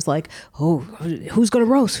thing. There was like, oh, who's gonna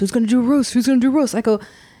roast? Who's gonna do a roast? Who's gonna do a roast? I go,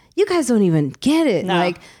 you guys don't even get it. No.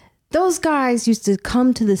 Like those guys used to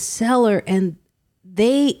come to the cellar and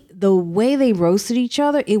the way they roasted each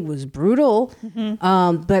other, it was brutal.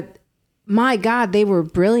 Mm-hmm. But my God, they were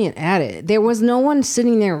brilliant at it. There was no one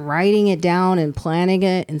sitting there writing it down and planning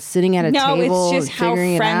it and sitting at a table. No, it's just how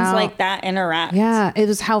friends like that interact. Yeah, it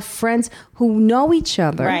was how friends who know each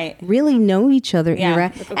other, really know each other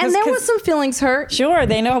interact. And there was some feelings hurt. Sure,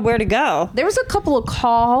 they know where to go. There was a couple of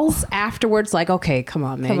calls afterwards, like, okay, come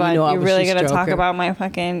on, man. You're really going to talk about my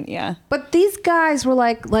fucking, But these guys were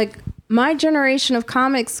like my generation of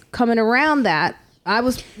comics coming around that. I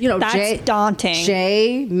was, that's daunting.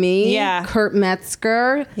 Jay, me, Kurt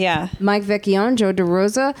Metzger, Mike Vecchione, Joe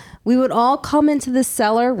DeRosa. We would all come into the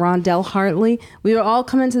cellar, Rondell Hartley. We would all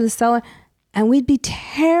come into the cellar and we'd be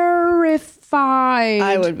terrified terrified.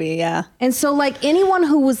 I would be, yeah. And so, like, anyone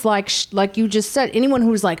who was like you just said, anyone who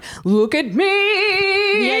was like, look at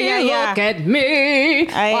me, look at me,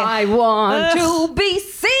 I want to be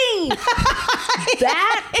seen.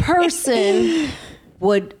 That person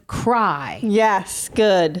would cry. Yes,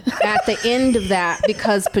 good. At the end of that,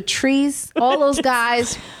 because Patrice, all those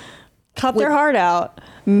guys cut their heart out,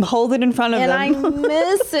 hold it in front of them. And I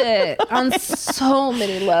miss it on so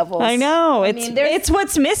many levels. I know. It's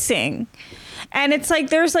what's missing. And it's like,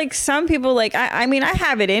 there's like some people like, I mean, I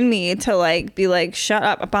have it in me to like be like, shut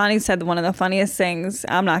up. Bonnie said one of the funniest things.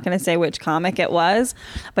 I'm not going to say which comic it was,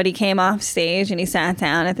 but he came off stage and he sat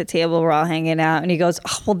down at the table. We're all hanging out and he goes,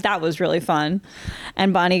 oh, well, that was really fun.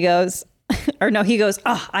 And Bonnie goes, or no, he goes,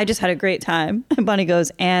 oh, I just had a great time. And Bonnie goes,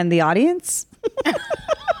 and the audience?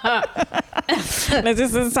 It's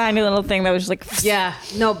just a tiny little thing that was just like, yeah,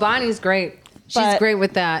 no, Bonnie's great. She's great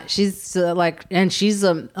with that. She's and she's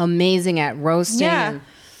amazing at roasting. Yeah.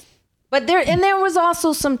 But there was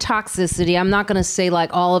also some toxicity. I'm not going to say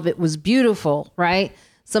like all of it was beautiful, right?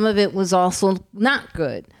 Some of it was also not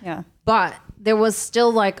good. Yeah. But there was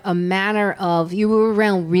still like a matter of you were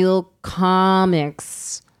around real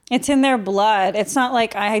comics. It's in their blood. It's not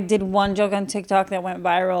like I did one joke on TikTok that went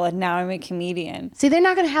viral and now I'm a comedian. See, they're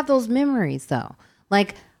not going to have those memories though.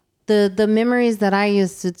 Like the memories that I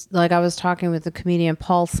used to, like I was talking with the comedian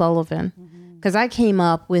Paul Sullivan, because I came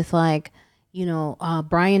up with like, you know,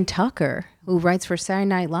 Brian Tucker, who writes for Saturday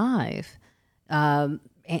Night Live, and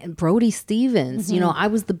Brody Stevens. You know, I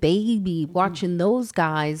was the baby watching those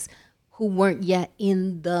guys who weren't yet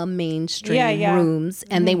in the mainstream rooms,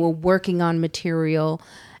 and they were working on material,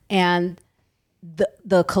 and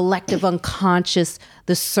the collective unconscious,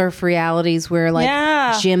 the surf realities where like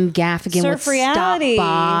Jim Gaffigan would stop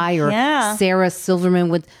by, or Sarah Silverman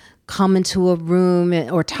would come into a room,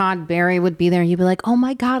 or Todd Barry would be there, and you'd be like, oh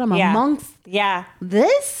my God, I'm amongst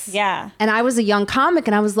this? Yeah. And I was a young comic,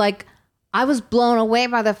 and I was like, I was blown away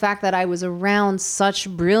by the fact that I was around such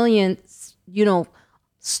brilliant, you know,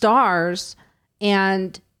 stars,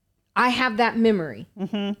 and I have that memory.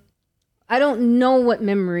 I don't know what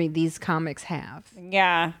memory these comics have.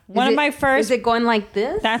 Yeah. One of my first... Is it going like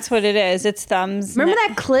this? That's what it is. It's thumbs. Remember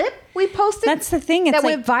that clip we posted? That's the thing. It's that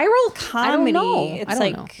like went viral? comedy. I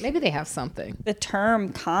don't know. Maybe they have something. The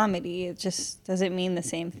term comedy, it just doesn't mean the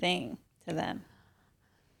same thing to them.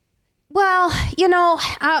 Well, you know,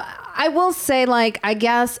 I will say, like, I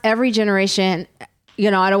guess every generation,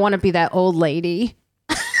 you know, I don't want to be that old lady.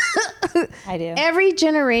 I do. Every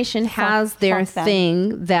generation has their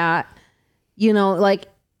thing that... You know, like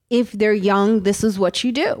if they're young, this is what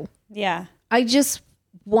you do. Yeah. I just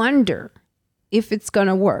wonder if it's going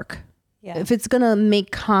to work. Yeah. If it's going to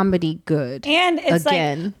make comedy good. And it's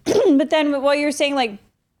again. Like, but then what you're saying, like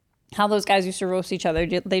how those guys used to roast each other,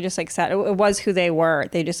 they just like said it was who they were.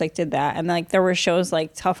 They just like did that. And like there were shows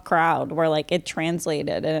like Tough Crowd where like it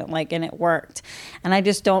translated and it worked. And I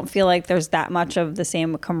just don't feel like there's that much of the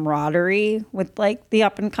same camaraderie with like the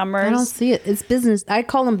up and comers. I don't see it. It's business. I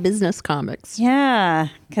call them business comics. Yeah.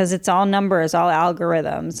 Because it's all numbers, all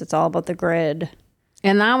algorithms. It's all about the grid.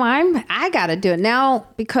 And now I got to do it now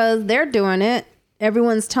because they're doing it.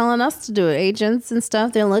 Everyone's telling us to do it. Agents and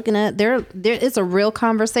stuff. They're looking at. It's a real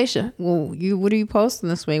conversation. Well, what are you posting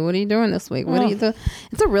this week? What are you doing this week? What are you doing?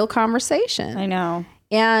 It's a real conversation. I know.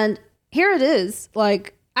 And here it is.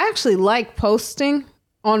 Like I actually like posting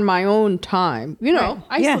on my own time. You know,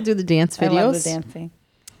 I still do the dance videos. I love the dancing.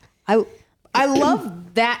 I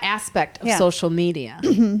love that aspect of social media.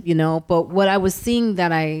 You know, but what I was seeing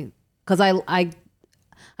that because I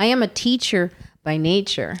am a teacher by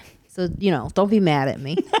nature. So, you know, don't be mad at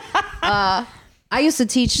me. I used to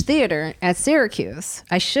teach theater at Syracuse.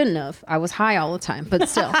 I shouldn't have. I was high all the time, but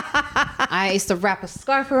still. I used to wrap a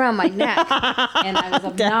scarf around my neck, and I was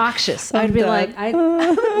obnoxious. I'd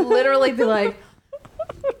would literally be like,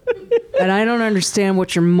 and I don't understand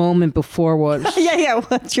what your moment before was. Yeah.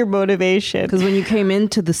 What's your motivation? Because when you came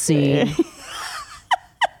into the scene,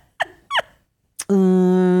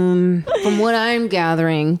 from what I'm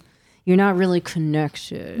gathering, you're not really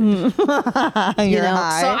connected. You're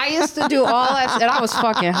high. So I used to do all that, and I was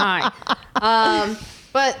fucking high.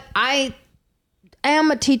 But I am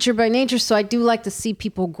a teacher by nature, so I do like to see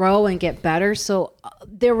people grow and get better. So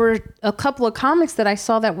there were a couple of comics that I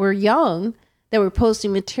saw that were young, that were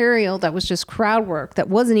posting material that was just crowd work, that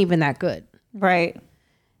wasn't even that good. Right.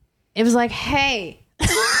 It was like, hey.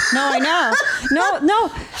 No, I know. No.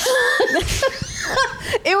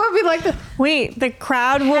 It would be like the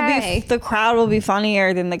crowd will be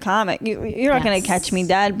funnier than the comic. You're not gonna catch me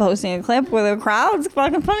dead posting a clip where the crowd's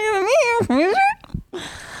fucking funnier than me.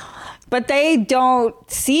 But they don't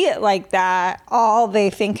see it like that. All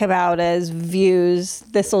they think about is views.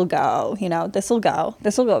 This'll go, this'll go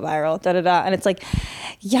viral, da da da. And it's like,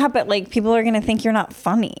 yeah, but like people are gonna think you're not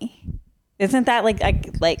funny. Isn't that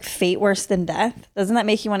like fate worse than death? Doesn't that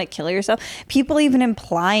make you want to kill yourself? People even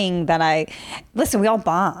implying that we all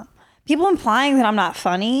bomb. People implying that I'm not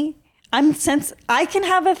funny. Since I can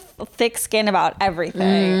have a thick skin about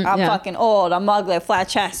everything. I'm fucking old. I'm ugly, flat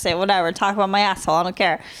chested, whatever. Talk about my asshole. I don't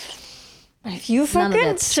care. But if you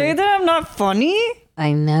fucking say that I'm not funny,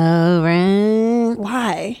 I know, right?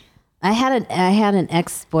 Why? I had an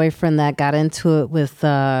ex-boyfriend that got into it with.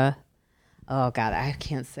 Oh God, I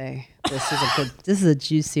can't say. This is a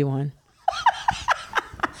juicy one.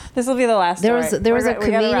 This will be the last. There was a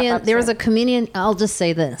comedian. There was a comedian. I'll just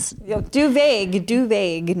say this. Do vague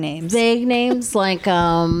names. Vague names like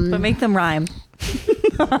but make them rhyme.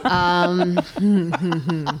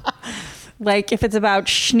 Like if it's about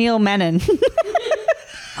Schneal Menon.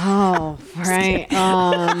 Oh, right.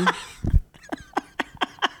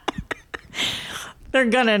 They're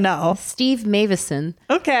gonna know. Steve Mavison.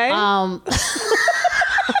 Okay.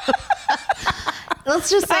 Let's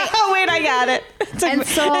just say. Oh wait, I got it.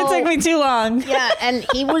 It took me too long. Yeah, and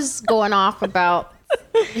he was going off about.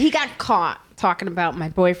 He got caught talking about my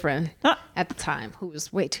boyfriend at the time, who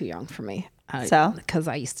was way too young for me. Because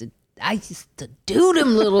I used to do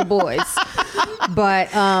them little boys, but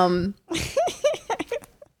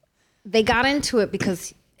they got into it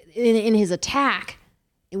because in his attack,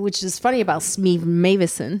 which is funny about Steve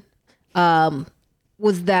Mavison,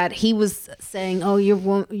 was that he was saying, "Oh,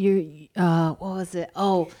 what was it?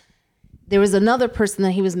 Oh, there was another person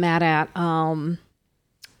that he was mad at,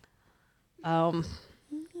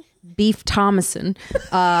 Beef Thomason,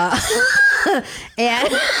 and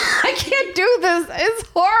I can't do this. It's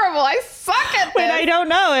horrible. I suck at this. Wait, I don't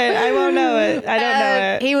know it. I won't know it. I don't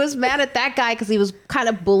know it. He was mad at that guy because he was kind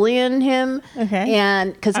of bullying him, okay,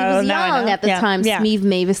 and because he was young at the time. Yeah. Steve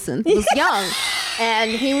Mavison was young.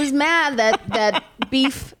 And he was mad that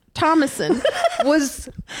Beef Thomason was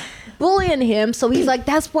bullying him. So he's like,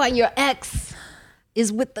 that's why your ex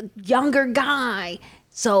is with the younger guy.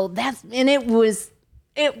 So it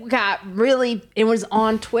was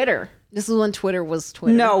on Twitter. This is when Twitter was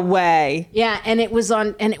Twitter. No way. Yeah. And it was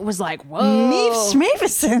like, whoa.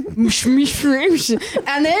 Mavison.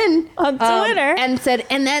 And then on Twitter. And said,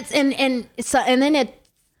 and then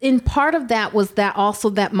in part of that was that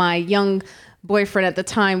also that my young boyfriend at the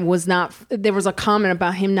time there was a comment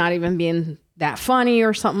about him not even being that funny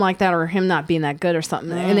or something like that, or him not being that good or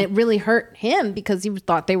something. And it really hurt him because he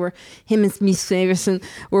thought him and Miss Davison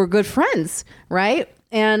were good friends. Right.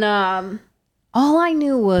 And, all I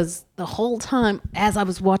knew was the whole time as I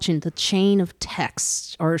was watching the chain of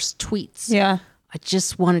texts or tweets. Yeah. I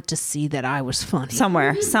just wanted to see that I was funny.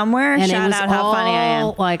 Somewhere. And shout out how funny I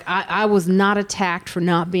am. Like I was not attacked for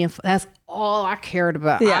not being funny. That's all I cared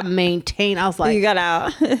about. Yeah. I maintained. I was like, you got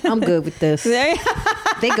out. I'm good with this. They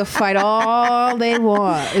could fight all they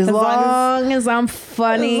want. As long as I'm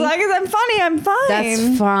funny. As long as I'm funny, I'm fine.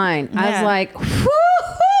 That's fine. Yeah. I was like, whoo.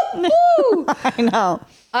 I know.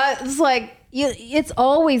 It's like, it's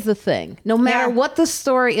always the thing. No matter what the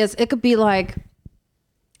story is, it could be like,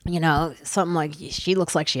 something like she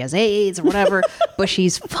looks like she has AIDS or whatever, but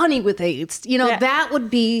she's funny with AIDS. That would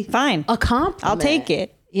be fine. A compliment. I'll take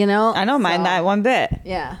it. I don't mind that one bit.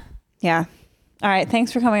 Yeah. Yeah. All right.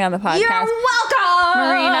 Thanks for coming on the podcast. You're welcome,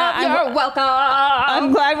 Marina. You're welcome.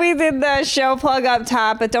 I'm glad we did the show plug up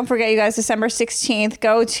top, but don't forget, you guys, December 16th,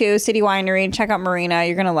 go to City Winery and check out Marina.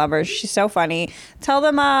 You're going to love her. She's so funny. Tell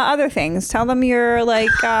them other things. Tell them you're like...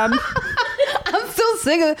 I'm so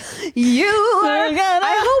sick of you.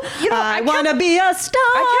 I hope, I want to be a star.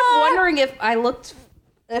 I kept wondering if I looked...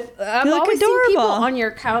 I've always adorable. seen people on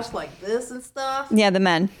your couch like this and stuff. Yeah, the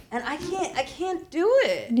men. And I can't do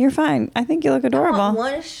it. You're fine. I think you look adorable. I want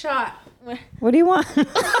one shot. What do you want?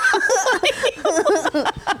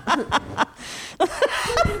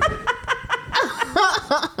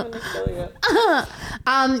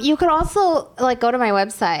 You could also go to my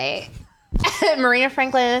website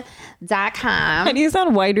marinafranklin.com. How do you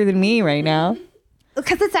sound whiter than me right now?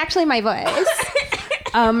 Because it's actually my voice.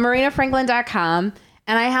 marinafranklin.com.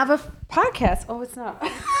 And I have a podcast. Oh, it's not.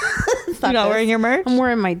 You're not wearing your merch? I'm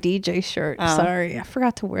wearing my DJ shirt. Oh. Sorry. I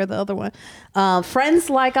forgot to wear the other one. Friends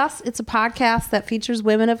Like Us. It's a podcast that features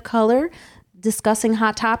women of color discussing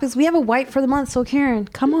hot topics. We have a white for the month. So Karen,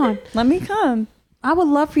 come on. Let me come. I would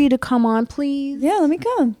love for you to come on, please. Yeah, let me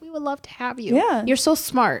come. We would love to have you. Yeah. You're so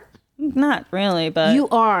smart. Not really, but you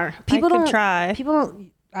are. People don't try. People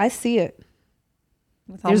don't. I see it.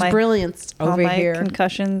 With There's brilliance over all my here.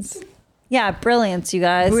 Concussions. Yeah, brilliance, you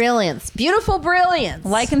guys. Brilliance. Beautiful brilliance.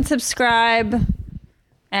 Like and subscribe.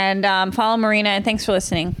 And follow Marina. And thanks for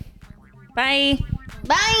listening. Bye.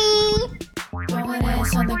 Bye. Throwing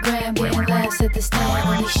ass on the gram, getting laughs at the stand.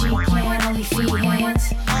 Only she can, only feet,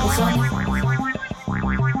 hands.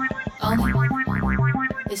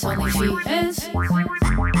 It's only feet,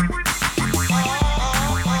 hands.